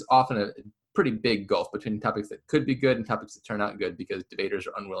me, I think there's often a pretty big gulf between topics that could be good and topics that turn out good, because debaters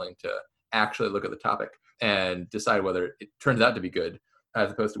are unwilling to actually look at the topic and decide whether it turns out to be good,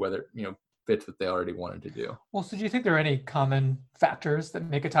 as opposed to whether fits what they already wanted to do. Well, so do you think there are any common factors that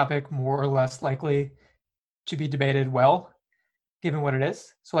make a topic more or less likely to be debated well, given what it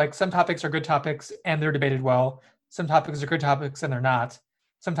is? So like some topics are good topics and they're debated well. Some topics are good topics and they're not.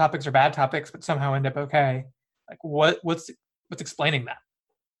 Some topics are bad topics, but somehow end up okay. Like what's explaining that?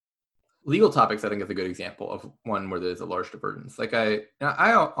 Legal topics, I think, is a good example of one where there's a large divergence. Like I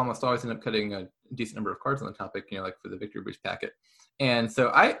almost always end up cutting a decent number of cards on the topic, like for the victory breach packet. And so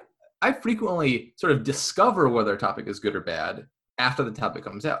I frequently sort of discover whether a topic is good or bad after the topic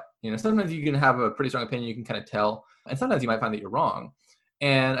comes out. Sometimes you can have a pretty strong opinion, you can kind of tell, and sometimes you might find that you're wrong.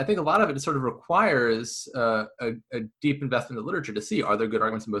 And I think a lot of it sort of requires a deep investment in the literature to see, are there good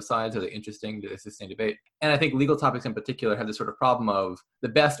arguments on both sides? Are they interesting? Do they sustain debate? And I think legal topics in particular have this sort of problem of the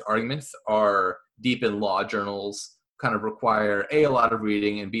best arguments are deep in law journals, kind of require a lot of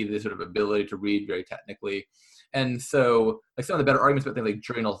reading, and B, the sort of ability to read very technically. And so like some of the better arguments about things like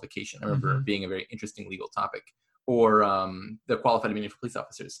jury nullification, I remember being a very interesting legal topic, or the qualified immunity for police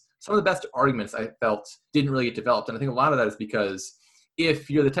officers. Some of the best arguments I felt didn't really get developed. And I think a lot of that is because if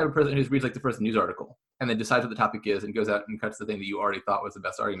you're the type of person who reads like the first news article and then decides what the topic is and goes out and cuts the thing that you already thought was the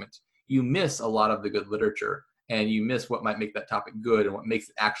best argument, you miss a lot of the good literature, and you miss what might make that topic good and what makes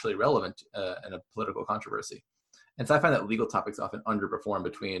it actually relevant in a political controversy. And so I find that legal topics often underperform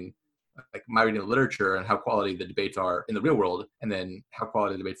between like my reading of literature and how quality the debates are in the real world, and then how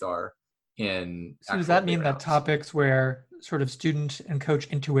quality the debates are in. So does that mean that topics where sort of student and coach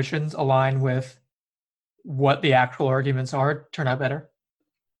intuitions align with what the actual arguments are turn out better?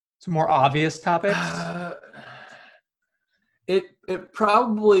 Some more obvious topics? It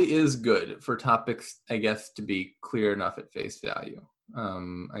probably is good for topics, I guess, to be clear enough at face value.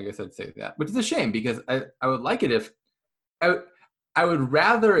 I guess I'd say that, which is a shame, because I would like it if I would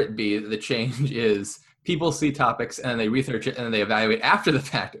rather it be that the change is people see topics and they research it and then they evaluate after the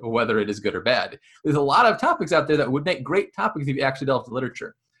fact whether it is good or bad. There's a lot of topics out there that would make great topics if you actually delve into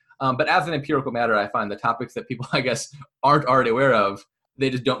literature. But as an empirical matter, I find the topics that people, I guess, aren't already aware of, they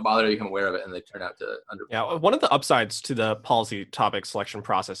just don't bother to become aware of it, and they turn out to underperform. Yeah, one of the upsides to the policy topic selection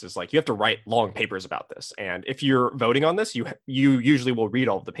process is like you have to write long papers about this, and if you're voting on this, you usually will read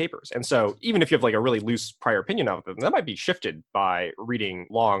all of the papers. And so even if you have like a really loose prior opinion of them, that might be shifted by reading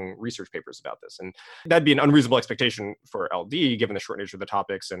long research papers about this, and that'd be an unreasonable expectation for LD given the short nature of the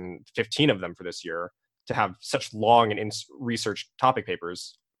topics and 15 of them for this year to have such long and researched topic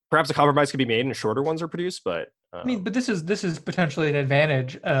papers. Perhaps a compromise could be made and shorter ones are produced, but I mean, but this is potentially an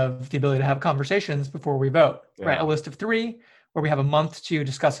advantage of the ability to have conversations before we vote, right? A list of 3 where we have a month to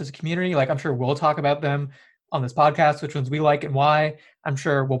discuss as a community. Like I'm sure we'll talk about them on this podcast, which ones we like and why. I'm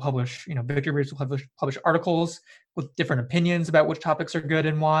sure we'll publish, Victory Briefs will publish articles with different opinions about which topics are good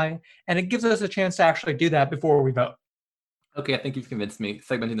and why. And it gives us a chance to actually do that before we vote. Okay, I think you've convinced me.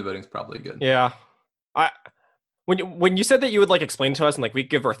 Segmenting the voting is probably good. Yeah. When you said that you would like explain to us and like we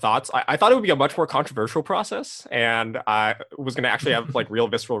give our thoughts, I thought it would be a much more controversial process, and I was going to actually have like real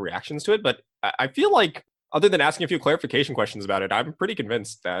visceral reactions to it. But I feel like, other than asking a few clarification questions about it, I'm pretty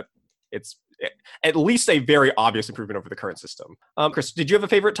convinced that it's at least a very obvious improvement over the current system. Chris, did you have a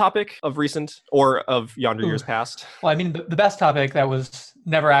favorite topic of recent or of yonder years past? Well, I mean, the best topic that was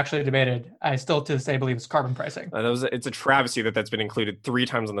never actually debated, I still to this day believe, is carbon pricing. It's a travesty that's been included 3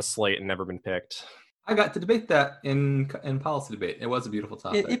 times on the slate and never been picked. I got to debate that in policy debate. It was a beautiful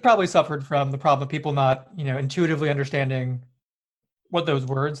topic. It probably suffered from the problem of people not, intuitively understanding what those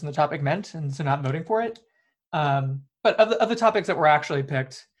words in the topic meant, and so not voting for it. But of the topics that were actually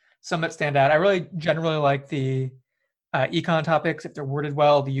picked, some that stand out, I really generally like the econ topics if they're worded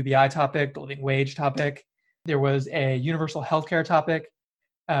well. The UBI topic, the living wage topic. There was a universal healthcare topic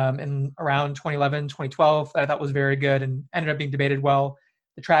in around 2011, 2012 that I thought was very good and ended up being debated well.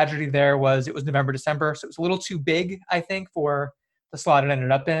 The tragedy there was it was November, December, so it was a little too big, I think, for the slot it ended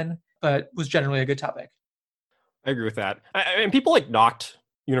up in, but was generally a good topic. I agree with that. And people like knocked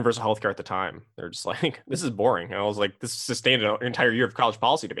universal healthcare at the time. They're just like, this is boring. And I was like, this sustained an entire year of college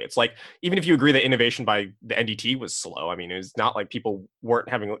policy debates. Like, even if you agree that innovation by the NDT was slow, I mean, it was not like people weren't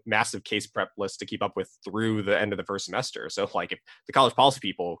having massive case prep lists to keep up with through the end of the first semester. So like if the college policy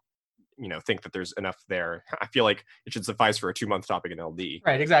people think that there's enough there, I feel like it should suffice for a 2-month topic in LD.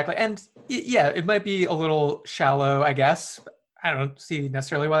 Right, exactly. And yeah, it might be a little shallow, I guess. I don't see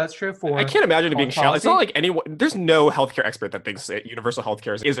necessarily why that's true. I can't imagine it being shallow. It's not like anyone. There's no healthcare expert that thinks that universal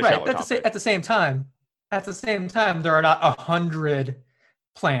healthcare is a shallow topic. At the same time, there are not 100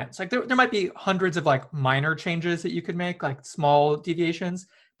 plans. Like there might be hundreds of like minor changes that you could make, like small deviations,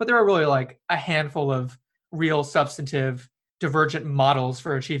 but there are really like a handful of real substantive divergent models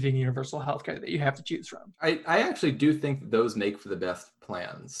for achieving universal healthcare that you have to choose from. I actually do think those make for the best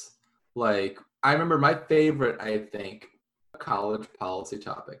plans. Like, I remember my favorite, I think, college policy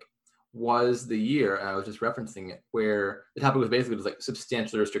topic was the year, and I was just referencing it, where the topic was basically just like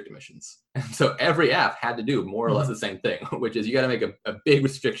substantially restrict emissions. And so every app had to do more or less the same thing, which is you got to make a big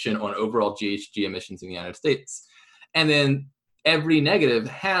restriction on overall GHG emissions in the United States. And then every negative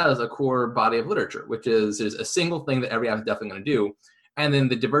has a core body of literature, which is there's a single thing that every app is definitely going to do. And then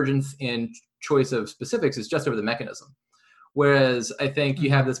the divergence in choice of specifics is just over the mechanism. Whereas I think you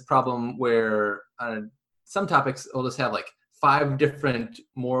have this problem where some topics will just have like 5 different,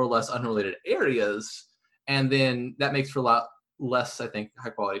 more or less unrelated areas. And then that makes for a lot less, I think, high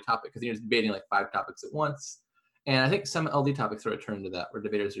quality topic, because you're just debating like 5 topics at once. And I think some LD topics sort of turn into that, where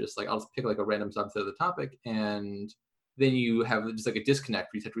debaters are just like, I'll just pick like a random subset of the topic, and then you have just like a disconnect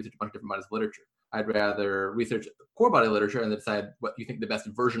where you have to research a bunch of different bodies of literature. I'd rather research core body of literature and then decide what you think the best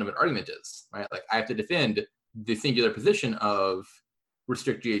version of an argument is, right? Like I have to defend the singular position of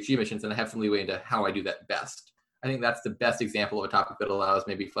restrict GHG emissions, and I have some leeway into how I do that best. I think that's the best example of a topic that allows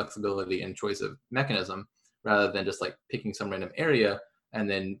maybe flexibility and choice of mechanism, rather than just like picking some random area and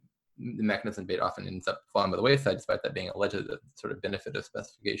then the mechanism debate often ends up falling by the wayside, despite that being alleged the sort of benefit of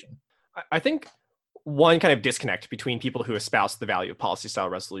specification. I think one kind of disconnect between people who espouse the value of policy style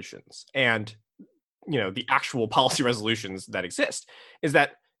resolutions and the actual policy resolutions that exist is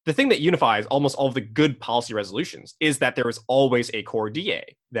that the thing that unifies almost all of the good policy resolutions is that there is always a core DA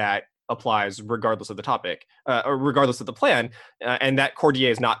that applies regardless of the topic or regardless of the plan, and that core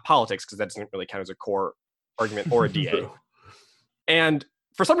DA is not politics because that doesn't really count as a core argument or a DA. And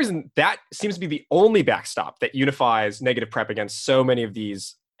for some reason, that seems to be the only backstop that unifies negative prep against so many of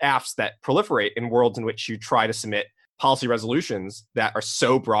these AFs that proliferate in worlds in which you try to submit policy resolutions that are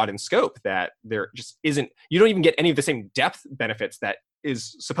so broad in scope that there just isn't, you don't even get any of the same depth benefits that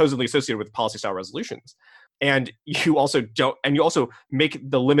is supposedly associated with policy style resolutions. And you also make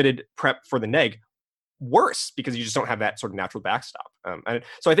the limited prep for the neg worse because you just don't have that sort of natural backstop. And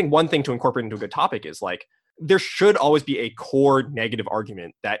so I think one thing to incorporate into a good topic is like, there should always be a core negative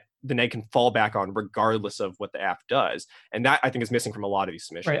argument that the neg can fall back on regardless of what the AF does. And that I think is missing from a lot of these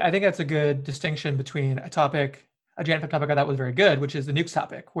submissions. Right. I think that's a good distinction between a topic, a JNFM topic I thought was very good, which is the nukes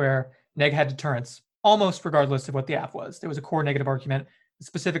topic, where neg had deterrence almost regardless of what the AF was. There was a core negative argument. The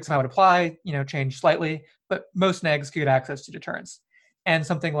specifics of how it would apply, changed slightly, but most negs could get access to deterrence. And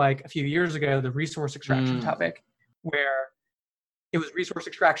something like a few years ago, the resource extraction topic, where it was resource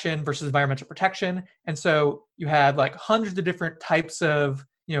extraction versus environmental protection. And so you had like hundreds of different types of,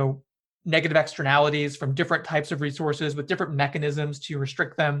 negative externalities from different types of resources with different mechanisms to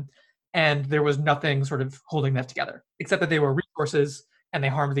restrict them. And there was nothing sort of holding that together, except that they were resources and they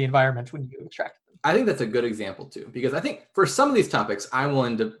harmed the environment when you extracted them. I think that's a good example too, because I think for some of these topics, I'm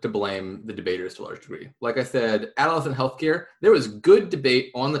willing to blame the debaters to a large degree. Like I said, adolescent healthcare, there was good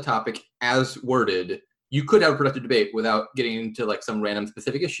debate on the topic as worded. You could have a productive debate without getting into like some random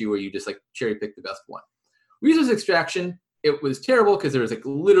specific issue where you just like cherry pick the best one. Resource extraction, it was terrible because there was like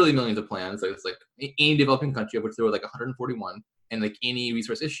literally millions of plans. Like it's like any developing country, of which there were like 141, and like any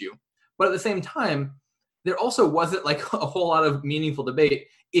resource issue. But at the same time, there also wasn't like a whole lot of meaningful debate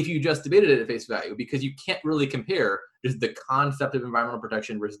if you just debated it at face value, because you can't really compare just the concept of environmental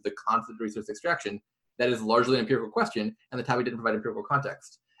protection versus the concept of resource extraction. That is largely an empirical question, and the topic didn't provide empirical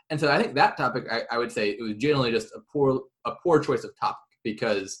context. And so I think that topic, I would say it was generally just a poor choice of topic,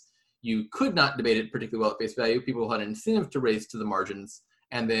 because you could not debate it particularly well at face value. People had an incentive to race to the margins,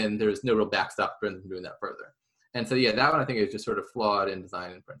 and then there's no real backstop for them from doing that further. And so, yeah, that one I think is just sort of flawed in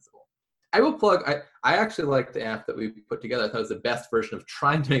design and principle. I will plug, I actually like the app that we put together. I thought it was the best version of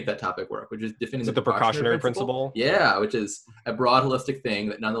trying to make that topic work, which is defining the precautionary principle. Yeah, which is a broad, holistic thing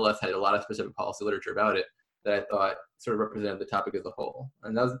that nonetheless had a lot of specific policy literature about it that I thought sort of represented the topic as a whole.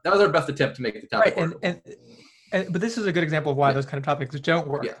 And that was our best attempt to make the topic work. But this is a good example of why those kind of topics don't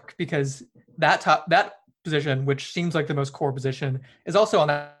work, because that position, which seems like the most core position, is also on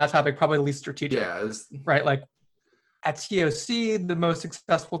that topic probably the least strategic. Yeah, right. Like at TOC, the most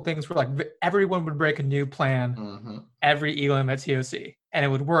successful things were like everyone would break a new plan every ELIM at TOC, and it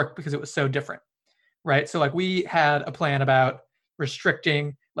would work because it was so different, right? So like we had a plan about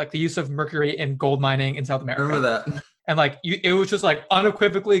restricting like the use of mercury in gold mining in South America. I remember that. And like it was just like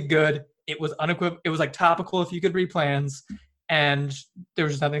unequivocally good. It was it was like topical if you could read plans, and there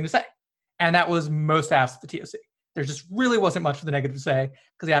was just nothing to say. And that was most AFs at the TOC. There just really wasn't much for the negative to say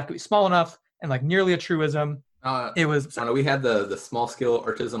because the AF could be small enough and like nearly a truism. It was. I know we had the small scale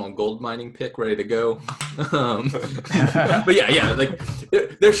artisanal gold mining pick ready to go, but yeah, like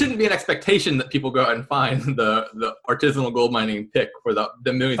there shouldn't be an expectation that people go out and find the artisanal gold mining pick for the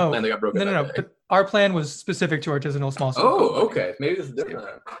millions of plan that got broken. No. But our plan was specific to artisanal small scale. Oh, okay. Maybe this is different.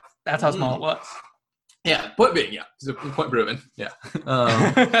 That's how small it was. Yeah. Point being, point proven. Yeah.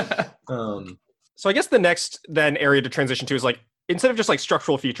 So I guess the next then area to transition to is like, instead of just like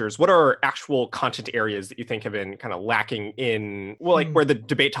structural features, what are actual content areas that you think have been kind of lacking in, well, like where the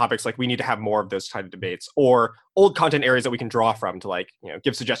debate topics, like we need to have more of those kind of debates, or old content areas that we can draw from to like,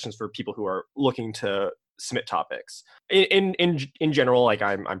 give suggestions for people who are looking to submit topics. In general, like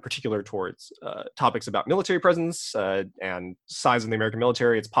I'm particular towards topics about military presence and size of the American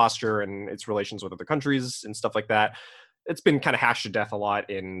military, its posture and its relations with other countries and stuff like that. It's been kind of hashed to death a lot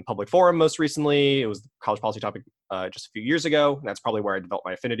in public forum most recently. It was the college policy topic just a few years ago. And that's probably where I developed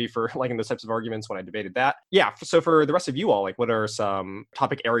my affinity for liking those types of arguments when I debated that. Yeah, so for the rest of you all, like what are some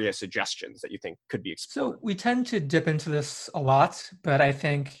topic area suggestions that you think could be explored? So we tend to dip into this a lot, but I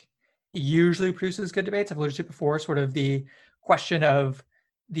think it usually produces good debates. I've alluded to it before, sort of the question of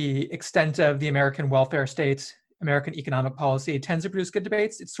the extent of the American welfare state, American economic policy tends to produce good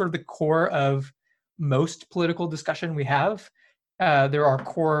debates. It's sort of the core of most political discussion we have. There are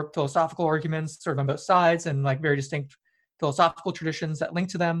core philosophical arguments sort of on both sides and like very distinct philosophical traditions that link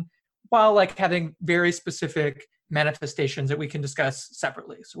to them, while like having very specific manifestations that we can discuss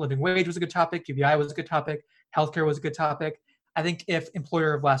separately. So living wage was a good topic, UBI was a good topic, healthcare was a good topic. I think if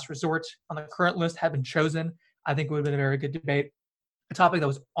employer of last resort on the current list had been chosen, I think it would have been a very good debate. A topic that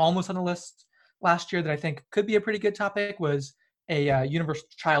was almost on the list last year that I think could be a pretty good topic was a universal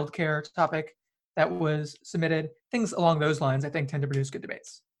childcare topic that was submitted. Things along those lines, I think, tend to produce good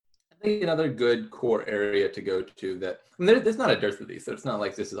debates. I think another good core area to go to that, I mean, there's not a dearth of these, so it's not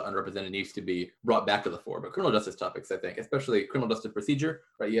like this is underrepresented, needs to be brought back to the fore, but criminal justice topics, I think, especially criminal justice procedure,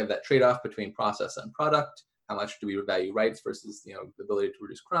 right? You have that trade-off between process and product. How much do we value rights versus, the ability to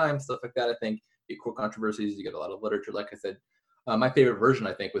reduce crime, stuff like that, I think. You get court controversies, you get a lot of literature, like I said. My favorite version,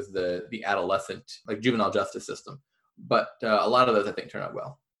 I think, was the adolescent, like juvenile justice system. But a lot of those, I think, turn out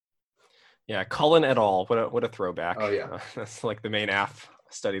well. Yeah, Cullen et al. What a throwback. Oh, yeah. That's like the main AF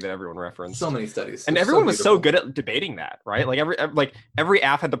study that everyone referenced. So many studies. And everyone was so good at debating that, right? Like every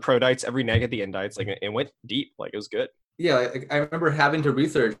AF had the prodites, every neg had the endites. Like it went deep. Like it was good. Yeah, I remember having to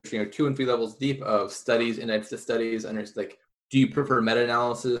research, 2 and 3 levels deep of studies, indites to studies, and it's like, do you prefer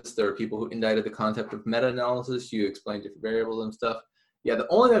meta-analysis? There are people who indicted the concept of meta-analysis. You explain different variables and stuff. Yeah, the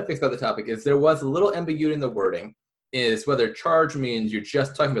only thing I fixed about the topic is there was a little ambiguity in the wording, is whether charge means you're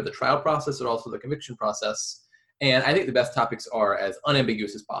just talking about the trial process or also the conviction process. And I think the best topics are as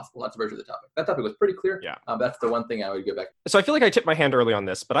unambiguous as possible. That's the version of the topic. That topic was pretty clear. Yeah. That's the one thing I would go back. So I feel like I tipped my hand early on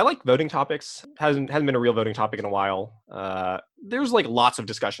this, but I like voting topics. Hasn't been a real voting topic in a while. There's like lots of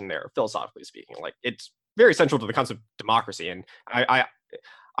discussion there, philosophically speaking. Like it's very central to the concept of democracy. And I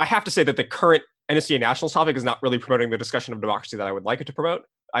have to say that the current NSCA Nationals topic is not really promoting the discussion of democracy that I would like it to promote.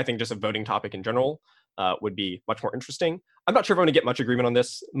 I think just a voting topic in general would be much more interesting. I'm not sure if I'm going to get much agreement on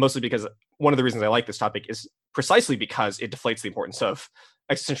this, mostly because one of the reasons I like this topic is precisely because it deflates the importance of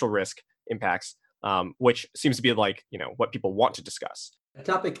existential risk impacts, which seems to be like, what people want to discuss. A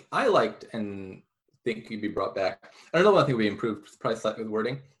topic I liked and think could be brought back, another one I think would be improved, probably slightly with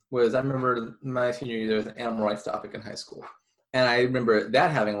wording, was I remember my senior year, there was an animal rights topic in high school. And I remember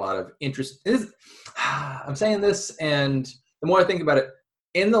that having a lot of interest. I'm saying this, and the more I think about it,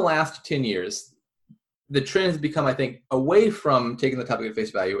 in the last 10 years, the trend has become, I think, away from taking the topic at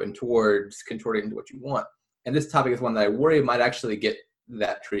face value and towards contorting into what you want. And this topic is one that I worry might actually get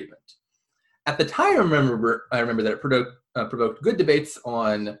that treatment. At the time, I remember that it provoked good debates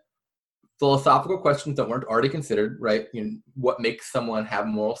on philosophical questions that weren't already considered, right? What makes someone have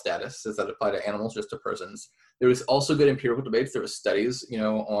moral status? Does that apply to animals, just to persons? There was also good empirical debates. There was studies,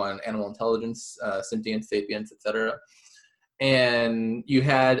 on animal intelligence, sentience, sapience, etc. And you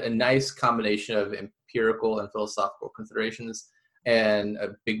had a nice combination of empirical and philosophical considerations and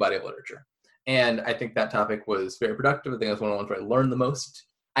a big body of literature. And I think that topic was very productive. I think that's one of the ones where I learned the most.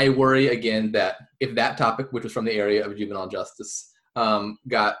 I worry, again, that if that topic, which was from the area of juvenile justice,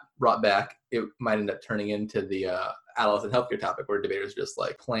 got brought back, it might end up turning into the adolescent healthcare topic where debaters just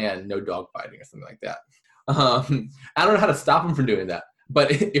like plan no dog fighting or something like that. I don't know how to stop them from doing that,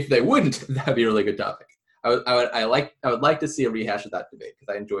 but if they wouldn't, that'd be a really good topic. I would like to see a rehash of that debate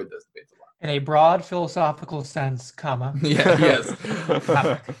because I enjoyed those debates a lot. In a broad philosophical sense, comma. Yeah, yes.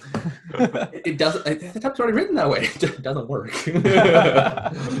 It doesn't. The topic's already written that way. It doesn't work.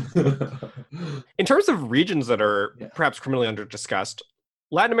 In terms of regions that are perhaps criminally under discussed,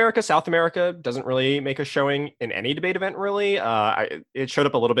 Latin America, South America doesn't really make a showing in any debate event, really. It showed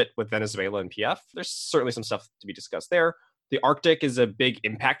up a little bit with Venezuela and PF. There's certainly some stuff to be discussed there. The Arctic is a big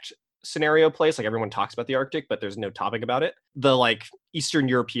impact scenario place. Like everyone talks about the Arctic, but there's no topic about it. The Eastern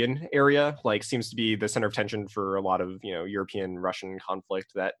European area seems to be the center of tension for a lot of European Russian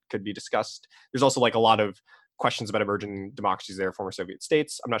conflict that could be discussed. There's also a lot of questions about emerging democracies there, former Soviet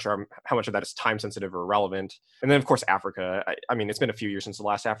states. I'm not sure how much of that is time sensitive or relevant. And then of course Africa. I mean, it's been a few years since the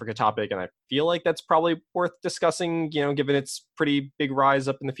last Africa topic, and I feel like that's probably worth discussing, given its pretty big rise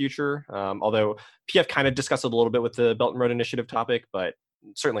up in the future. Although PF kind of discussed it a little bit with the Belt and Road Initiative topic, but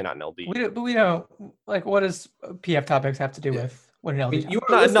certainly not an LD. We know, what does PF topics have to do with what an LD? You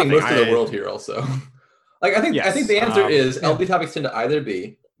are listing most of the world here, also. I think the answer is LD topics tend to either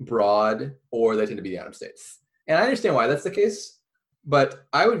be broad or they tend to be the United States, and I understand why that's the case. But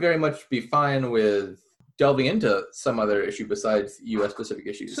I would very much be fine with delving into some other issue besides U.S. specific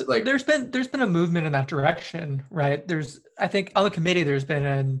issues. So there's been a movement in that direction, right? I think on the committee there's been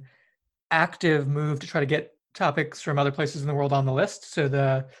an active move to try to get topics from other places in the world on the list. So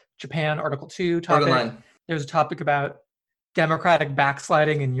the Japan Article 2 topic. There's a topic about democratic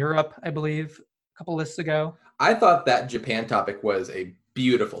backsliding in Europe, I believe, a couple lists ago. I thought that Japan topic was a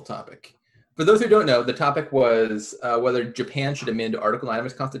beautiful topic. For those who don't know, the topic was whether Japan should amend Article 9 of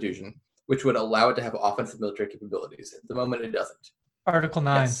its constitution which would allow it to have offensive military capabilities. At the moment, it doesn't. Article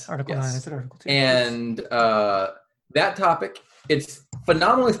 9. Yes, Article yes. 9 is it Article 2? And that topic, it's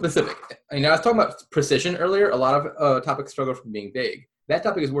phenomenally specific. I mean, I was talking about precision earlier. A lot of topics struggle from being vague. That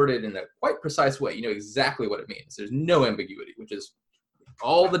topic is worded in a quite precise way. You know exactly what it means. There's no ambiguity, which is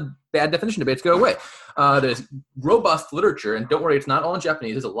all the bad definition debates go away. There's robust literature, and don't worry, it's not all in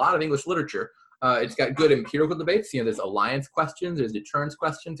Japanese. There's a lot of English literature. It's got good empirical debates. You know, there's alliance questions, there's deterrence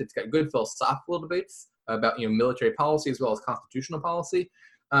questions. It's got good philosophical debates about, you know, military policy as well as constitutional policy.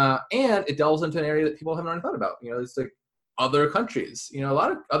 And it delves into an area that people haven't already thought about. You know, it's like other countries. You know, a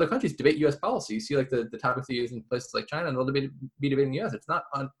lot of other countries debate U.S. policy. You see, like the topics they use in places like China, and they'll be debating the U.S. It's not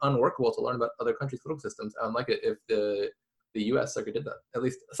unworkable to learn about other countries' political systems. I would like it if the U.S. circuit did that, at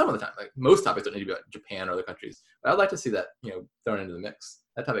least some of the time. Like most topics don't need to be about Japan or other countries, but I'd like to see that, you know, thrown into the mix.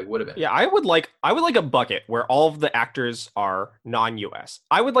 That topic would have been. Yeah, I would like a bucket where all of the actors are non-US.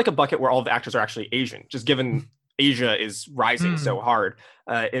 I would like a bucket where all of the actors are actually Asian, just given Asia is rising so hard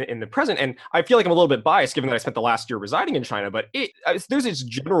in the present. And I feel like I'm a little bit biased given that I spent the last year residing in China, but there's this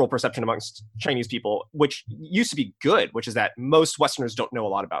general perception amongst Chinese people, which used to be good, which is that most Westerners don't know a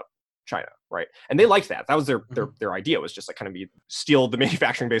lot about China, right? And they liked that. That was their idea, was just like kind of steal the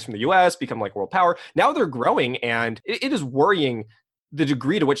manufacturing base from the US, become like world power. Now they're growing, and it is worrying the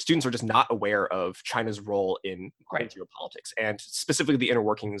degree to which students are just not aware of China's role in geopolitics, and specifically the inner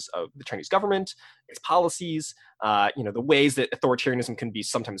workings of the Chinese government, its policies, you know, the ways that authoritarianism can be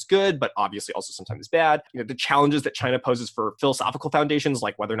sometimes good, but obviously also sometimes bad. You know, the challenges that China poses for philosophical foundations,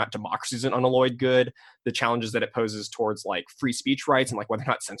 like whether or not democracy is an unalloyed good, the challenges that it poses towards like free speech rights and like whether or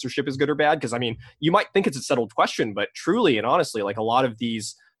not censorship is good or bad. Because I mean, you might think it's a settled question, but truly and honestly, like a lot of the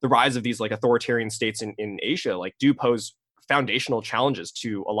rise of these like authoritarian states in Asia, like do pose foundational challenges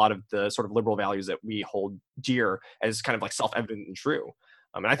to a lot of the sort of liberal values that we hold dear as kind of like self-evident and true.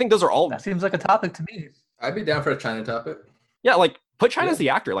 And I think those are all. That seems like a topic to me. I'd be down for a China topic. Yeah, like put China as the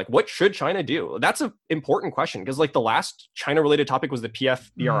actor. Like, what should China do? That's an important question, because like the last China-related topic was the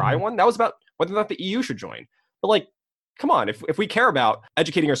PFBRI one. That was about whether or not the EU should join. But like, come on, if we care about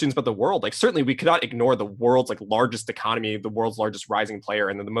educating our students about the world, like certainly we could not ignore the world's like largest economy, the world's largest rising player,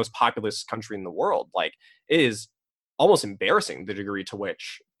 and then the most populous country in the world. Like, it is almost embarrassing the degree to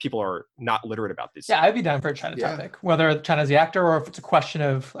which people are not literate about this. Yeah, I'd be down for a China topic, whether China's the actor or if it's a question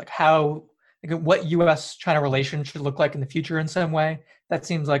of like how, like what U.S.-China relations should look like in the future in some way. That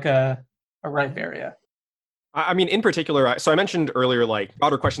seems like a ripe area. I mean, in particular, so I mentioned earlier, like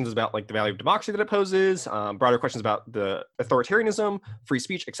broader questions about like the value of democracy that it poses, broader questions about the authoritarianism, free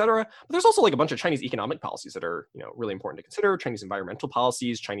speech, etc. But there's also like a bunch of Chinese economic policies that are, you know, really important to consider. Chinese environmental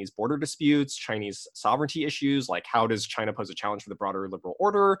policies, Chinese border disputes, Chinese sovereignty issues. Like, how does China pose a challenge for the broader liberal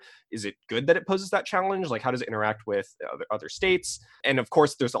order? Is it good that it poses that challenge? Like, how does it interact with other states? And of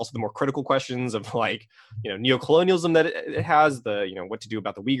course, there's also the more critical questions of like, you know, neocolonialism that it has, the, you know, what to do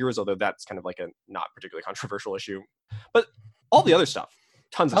about the Uyghurs, although that's kind of like a not particularly controversial issue, but all the other stuff,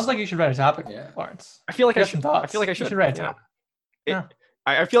 tons of stuff. Like you should write a topic, Lawrence. I feel like I should. You should write a topic.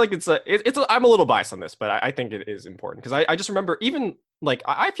 I feel like I'm a little biased on this, but I think it is important because I just remember, even like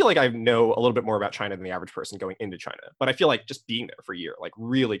I feel like I know a little bit more about China than the average person going into China, but I feel like just being there for a year like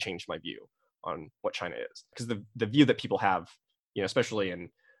really changed my view on what China is, because the view that people have, you know, especially in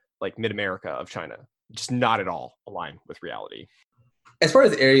like mid-America of China, just not at all align with reality. As far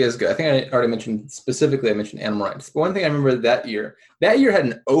as areas go, I think I already mentioned animal rights. But one thing I remember that year had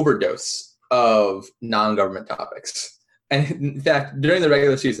an overdose of non-government topics. And in fact, during the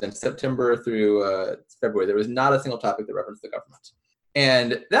regular season, September through February, there was not a single topic that referenced the government.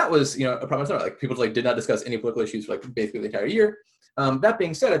 And that was, you know, a problem. Like people like did not discuss any political issues for like basically the entire year. That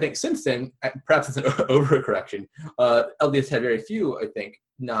being said, I think since then, perhaps it's an overcorrection, LDS had very few, I think,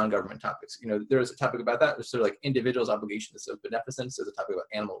 non-government topics. You know, there's a topic about that. There's sort of like individuals' obligations of beneficence. There's a topic about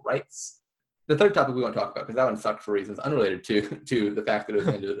animal rights. The third topic we won't talk about because that one sucked for reasons unrelated to the fact that it was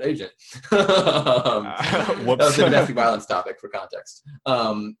an individual agent. That was the domestic violence topic for context.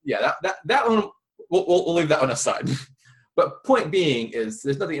 That one, we'll leave that one aside. But point being is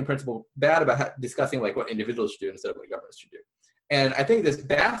there's nothing in principle bad about discussing like what individuals should do instead of what governments should do. And I think this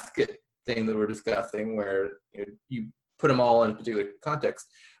basket thing that we're discussing, where you put them all in a particular context,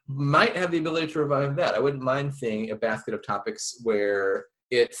 might have the ability to revive that. I wouldn't mind seeing a basket of topics where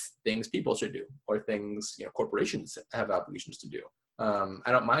it's things people should do or things corporations have obligations to do.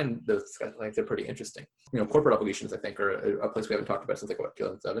 I don't mind those. Like, they're pretty interesting. Corporate obligations, I think, are a place we haven't talked about since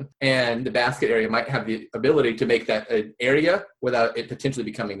 2007. And the basket area might have the ability to make that an area without it potentially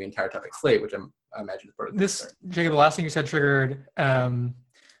becoming the entire topic slate, which I imagine is part of this. Jacob, the last thing you said triggered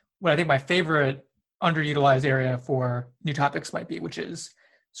what I think my favorite underutilized area for new topics might be, which is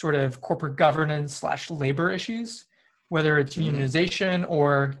sort of corporate governance / labor issues, whether it's unionization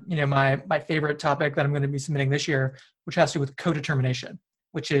or, my favorite topic that I'm going to be submitting this year, which has to do with co-determination,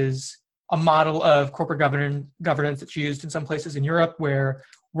 which is a model of corporate governance that's used in some places in Europe where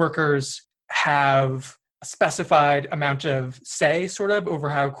workers have a specified amount of say sort of over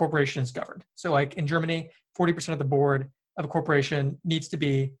how a corporation is governed. So like in Germany, 40% of the board of a corporation needs to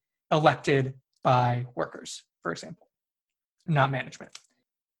be elected by workers, for example, not management.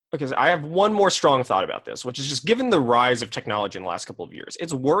 Okay, so I have one more strong thought about this, which is just given the rise of technology in the last couple of years,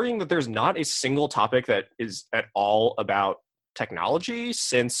 it's worrying that there's not a single topic that is at all about technology,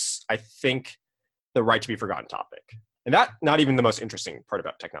 since I think the right to be forgotten topic. And that's not even the most interesting part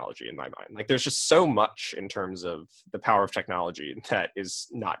about technology in my mind. Like there's just so much in terms of the power of technology that is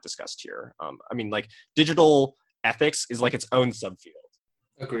not discussed here. I mean, like digital ethics is like its own subfield.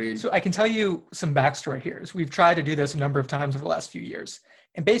 Agreed. So I can tell you some backstory here. So we've tried to do this a number of times over the last few years.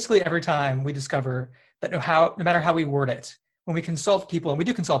 And basically every time we discover that no matter how we word it, when we consult people, and we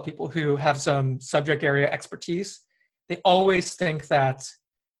do consult people who have some subject area expertise, they always think that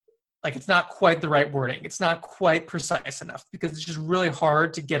like it's not quite the right wording. It's not quite precise enough because it's just really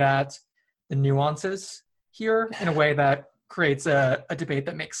hard to get at the nuances here in a way that creates a debate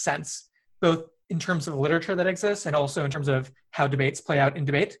that makes sense, both in terms of the literature that exists and also in terms of how debates play out in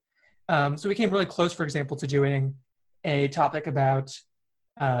debate. So we came really close, for example, to doing a topic about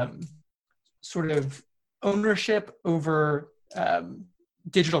sort of ownership over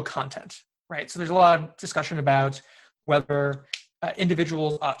digital content, right? So there's a lot of discussion about whether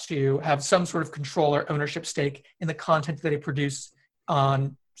individuals ought to have some sort of control or ownership stake in the content that they produce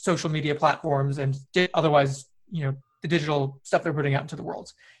on social media platforms and otherwise, the digital stuff they're putting out into the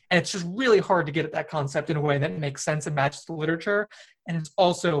world. And it's just really hard to get at that concept in a way that makes sense and matches the literature. And it's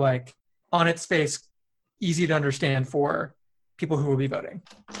also like on its face, easy to understand for people who will be voting.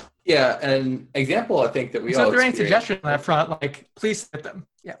 Yeah, an example I think that we so all if there are any experience- suggestions on that front, like please submit them.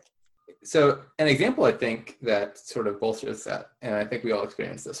 Yeah. So an example I think that sort of bolsters that, and I think we all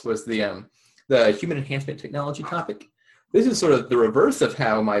experienced this, was the human enhancement technology topic. This is sort of the reverse of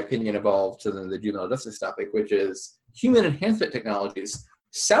how my opinion evolved to the juvenile justice topic, which is human enhancement technologies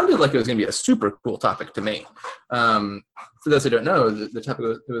sounded like it was going to be a super cool topic to me. For those who don't know, the topic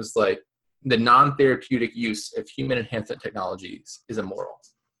was like the non-therapeutic use of human enhancement technologies is immoral.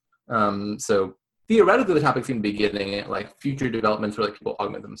 So theoretically, the topic seemed to be getting at like future developments where like people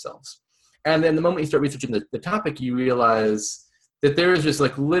augment themselves. And then the moment you start researching the topic, you realize that there is just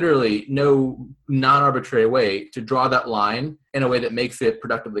like literally no non-arbitrary way to draw that line in a way that makes it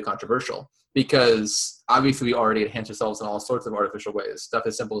productively controversial. Because obviously we already enhance ourselves in all sorts of artificial ways. Stuff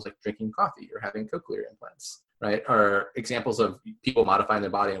as simple as like drinking coffee or having cochlear implants, right? Are examples of people modifying their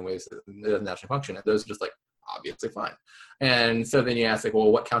body in ways that doesn't naturally function. And those are just like obviously fine. And so then you ask like,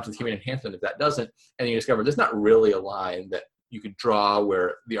 well, what counts as human enhancement if that doesn't? And you discover there's not really a line that you could draw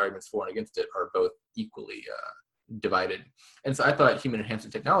where the arguments for and against it are both equally divided. And so I thought human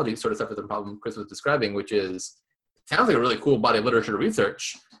enhancement technology sort of suffered the problem Chris was describing, which is, it sounds like a really cool body of literature to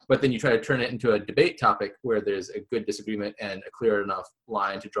research, but then you try to turn it into a debate topic where there's a good disagreement and a clear enough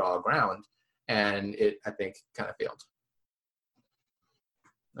line to draw a ground. And it, I think, kind of failed.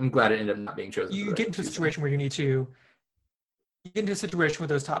 I'm glad it ended up not being chosen. You get into a situation where you get into a situation with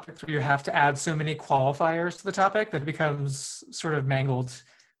those topics where you have to add so many qualifiers to the topic that it becomes sort of mangled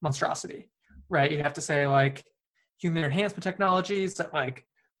monstrosity, right? You have to say like human enhancement technologies that like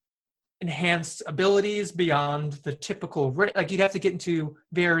enhance abilities beyond the typical, like you'd have to get into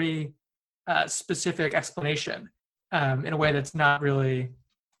very specific explanation in a way that's not really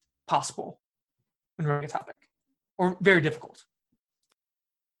possible when writing a topic, or very difficult.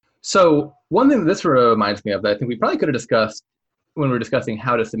 So one thing that this reminds me of that I think we probably could have discussed when we were discussing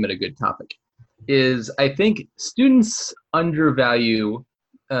how to submit a good topic is I think students undervalue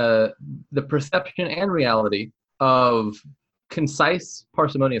the perception and reality of concise,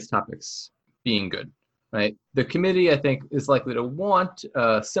 parsimonious topics being good, right? The committee, I think, is likely to want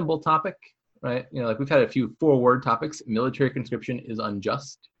a simple topic, right? Like we've had a few 4-word topics. Military conscription is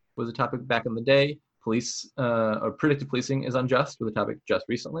unjust was a topic back in the day. Police or predictive policing is unjust was a topic just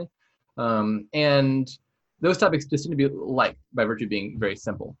recently. And those topics just seem to be liked by virtue of being very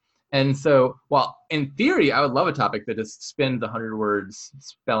simple. And so, while in theory, I would love a topic that just spends 100 words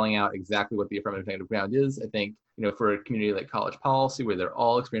spelling out exactly what the affirmative negative ground is. I think, for a community like college policy, where they're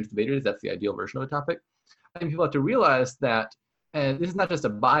all experienced debaters, that's the ideal version of a topic. I think people have to realize that, and this is not just a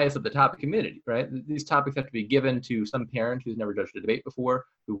bias of the topic community, right? These topics have to be given to some parent who's never judged a debate before,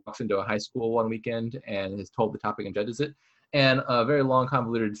 who walks into a high school one weekend and is told the topic and judges it, and a very long,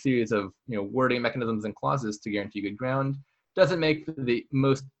 convoluted series of wording mechanisms and clauses to guarantee good ground. doesn't make the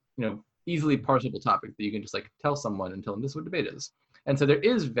most, easily parsable topic that you can just like tell someone and tell them this is what debate is. And so there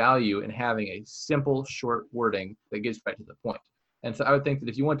is value in having a simple, short wording that gets right to the point. And so I would think that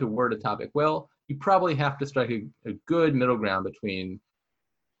if you want to word a topic well, you probably have to strike a good middle ground between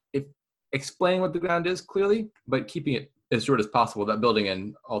explaining what the ground is clearly, but keeping it as short as possible without building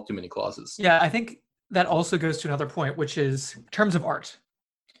in all too many clauses. Yeah, I think that also goes to another point, which is terms of art,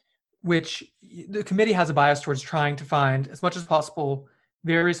 which the committee has a bias towards trying to find, as much as possible,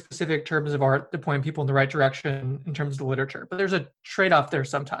 very specific terms of art that point people in the right direction in terms of the literature. But there's a trade-off there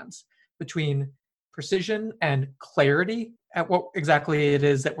sometimes between precision and clarity at what exactly it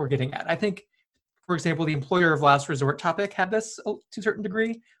is that we're getting at. I think, for example, the employer of last resort topic had this to a certain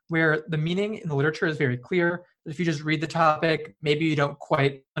degree, where the meaning in the literature is very clear. If you just read the topic, maybe you don't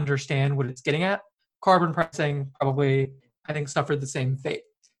quite understand what it's getting at. Carbon pricing probably, I think, suffered the same fate.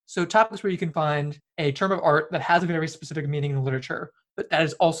 So topics where you can find a term of art that has a very specific meaning in the literature, but that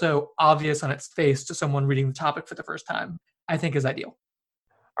is also obvious on its face to someone reading the topic for the first time, I think is ideal.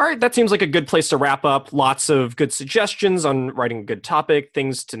 All right, that seems like a good place to wrap up. Lots of good suggestions on writing a good topic,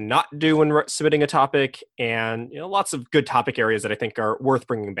 things to not do when submitting a topic, and lots of good topic areas that I think are worth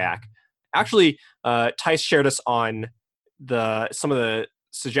bringing back. Actually, Tice shared us on some of the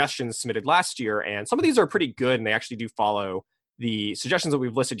suggestions submitted last year, and some of these are pretty good, and they actually do follow the suggestions that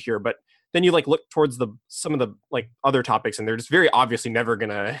we've listed here. But then you look towards some of the other topics, and they're just very obviously never going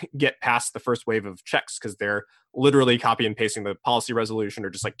to get past the first wave of checks because they're literally copy and pasting the policy resolution or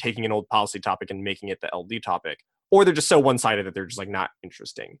just taking an old policy topic and making it the LD topic. Or they're just so one-sided that they're just not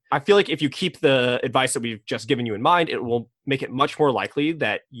interesting. I feel like if you keep the advice that we've just given you in mind, it will make it much more likely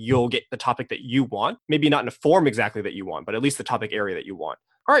that you'll get the topic that you want. Maybe not in a form exactly that you want, but at least the topic area that you want.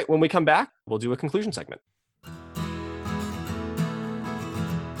 All right, when we come back, we'll do a conclusion segment.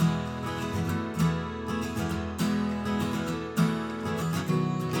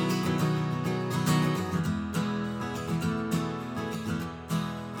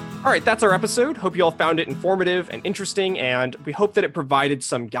 All right, that's our episode. Hope you all found it informative and interesting, and we hope that it provided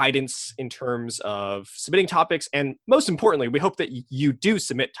some guidance in terms of submitting topics, and most importantly, we hope that you do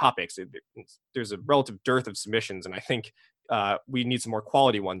submit topics. There's a relative dearth of submissions, and I think we need some more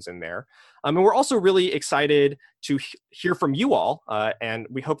quality ones in there. And we're also really excited to hear from you all, and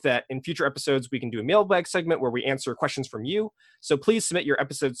we hope that in future episodes we can do a mailbag segment where we answer questions from you. So please submit your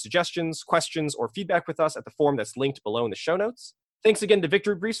episode suggestions, questions, or feedback with us at the form that's linked below in the show notes. Thanks again to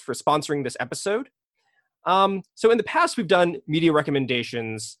Victory Briefs for sponsoring this episode. So in the past, we've done media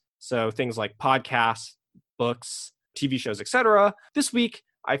recommendations, so things like podcasts, books, TV shows, etc. This week,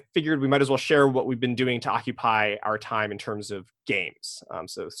 I figured we might as well share what we've been doing to occupy our time in terms of games.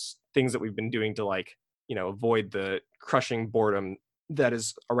 So things that we've been doing to avoid the crushing boredom that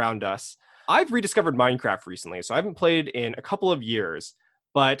is around us. I've rediscovered Minecraft recently, so I haven't played in a couple of years,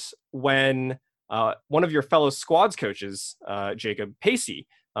 but when one of your fellow squads coaches, Jacob Pacey,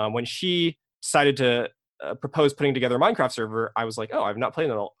 when she decided to propose putting together a Minecraft server, I was like, oh, I've not played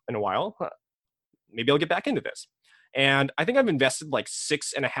in a while. Maybe I'll get back into this. And I think I've invested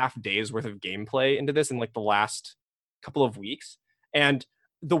 6.5 days worth of gameplay into this in the last couple of weeks. And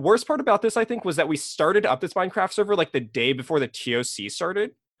the worst part about this, I think, was that we started up this Minecraft server the day before the TOC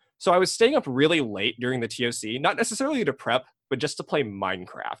started. So I was staying up really late during the TOC, not necessarily to prep, but just to play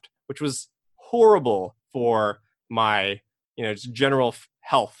Minecraft, which was horrible for my general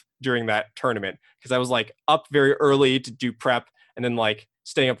health during that tournament, because I was up very early to do prep and then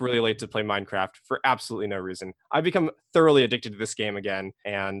staying up really late to play Minecraft for absolutely no reason. I've become thoroughly addicted to this game again,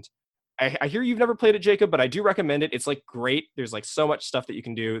 and I hear you've never played it, Jacob, but I do recommend it. It's great. There's so much stuff that you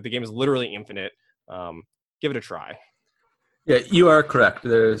can do. The game is literally infinite. Give it a try. Yeah, you are correct.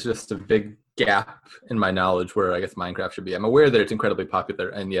 There's just a big gap in my knowledge where I guess Minecraft should be. I'm aware that it's incredibly popular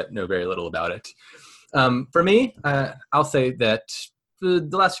and yet know very little about it. For me, I'll say that the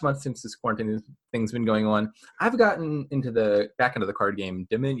last few months since this quarantine thing's been going on, I've gotten back into the card game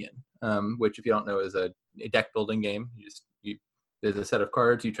Dominion, which if you don't know is a deck building game. There's a set of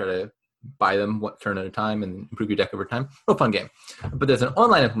cards, you try to buy them one turn at a time and improve your deck over time. Real fun game. But there's an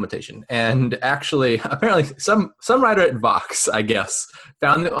online implementation. And actually, apparently, some writer at Vox, I guess,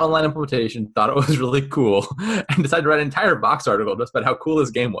 found the online implementation, thought it was really cool, and decided to write an entire Vox article just about how cool this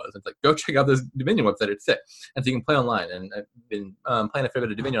game was. It's go check out this Dominion website. It's sick. And so you can play online. And I've been playing a fair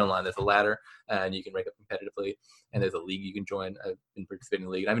bit of Dominion online. There's a ladder, and you can rank up competitively. And there's a league you can join. I've been participating in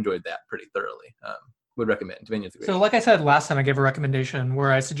the league, and I've enjoyed that pretty thoroughly. Would recommend. Dominion's great. So like I said last time, I gave a recommendation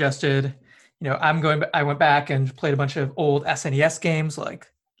where I suggested, I went back and played a bunch of old SNES games like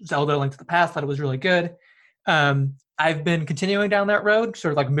Zelda: Link to the Past. Thought it was really good. I've been continuing down that road,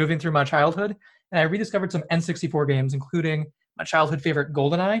 sort of moving through my childhood, and I rediscovered some N64 games, including my childhood favorite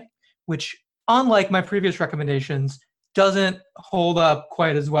GoldenEye, which, unlike my previous recommendations, doesn't hold up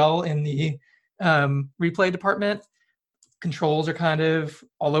quite as well in the replay department. Controls are kind of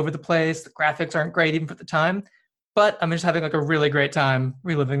all over the place. The graphics aren't great even for the time, but I'm just having like a really great time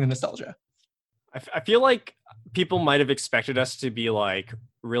reliving the nostalgia. I feel like people might have expected us to be like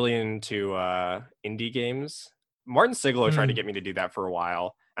really into indie games. Martin Siglo tried to get me to do that for a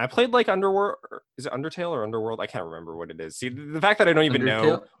while. And I played like Underworld. Is it Undertale or Underworld? I can't remember what it is. See, the fact that I don't even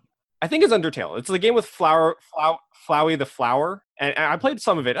know. I think it's Undertale. It's the game with Flowey the Flower. And I played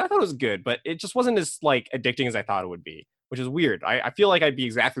some of it. I thought it was good, but it just wasn't as like addicting as I thought it would be, which is weird. I feel like I'd be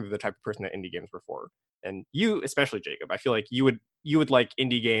exactly the type of person that indie games were for. And you, especially Jacob, I feel like you would like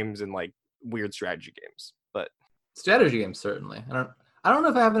indie games and like weird strategy games. But strategy games, certainly. I don't know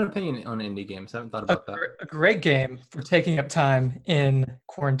if I have an opinion on indie games. I haven't thought about that. A great game for taking up time in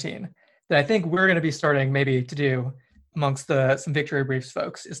quarantine that I think we're going to be starting maybe to do amongst some Victory Briefs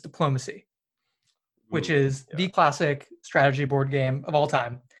folks is Diplomacy, which is the classic strategy board game of all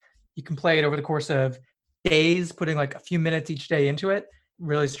time. You can play it over the course of days, putting like a few minutes each day into it,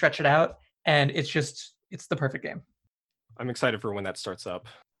 really stretch it out, and it's the perfect game. I'm excited for when that starts up.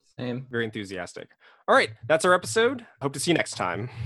 Same. Very enthusiastic. All right, that's our episode. Hope to see you next time.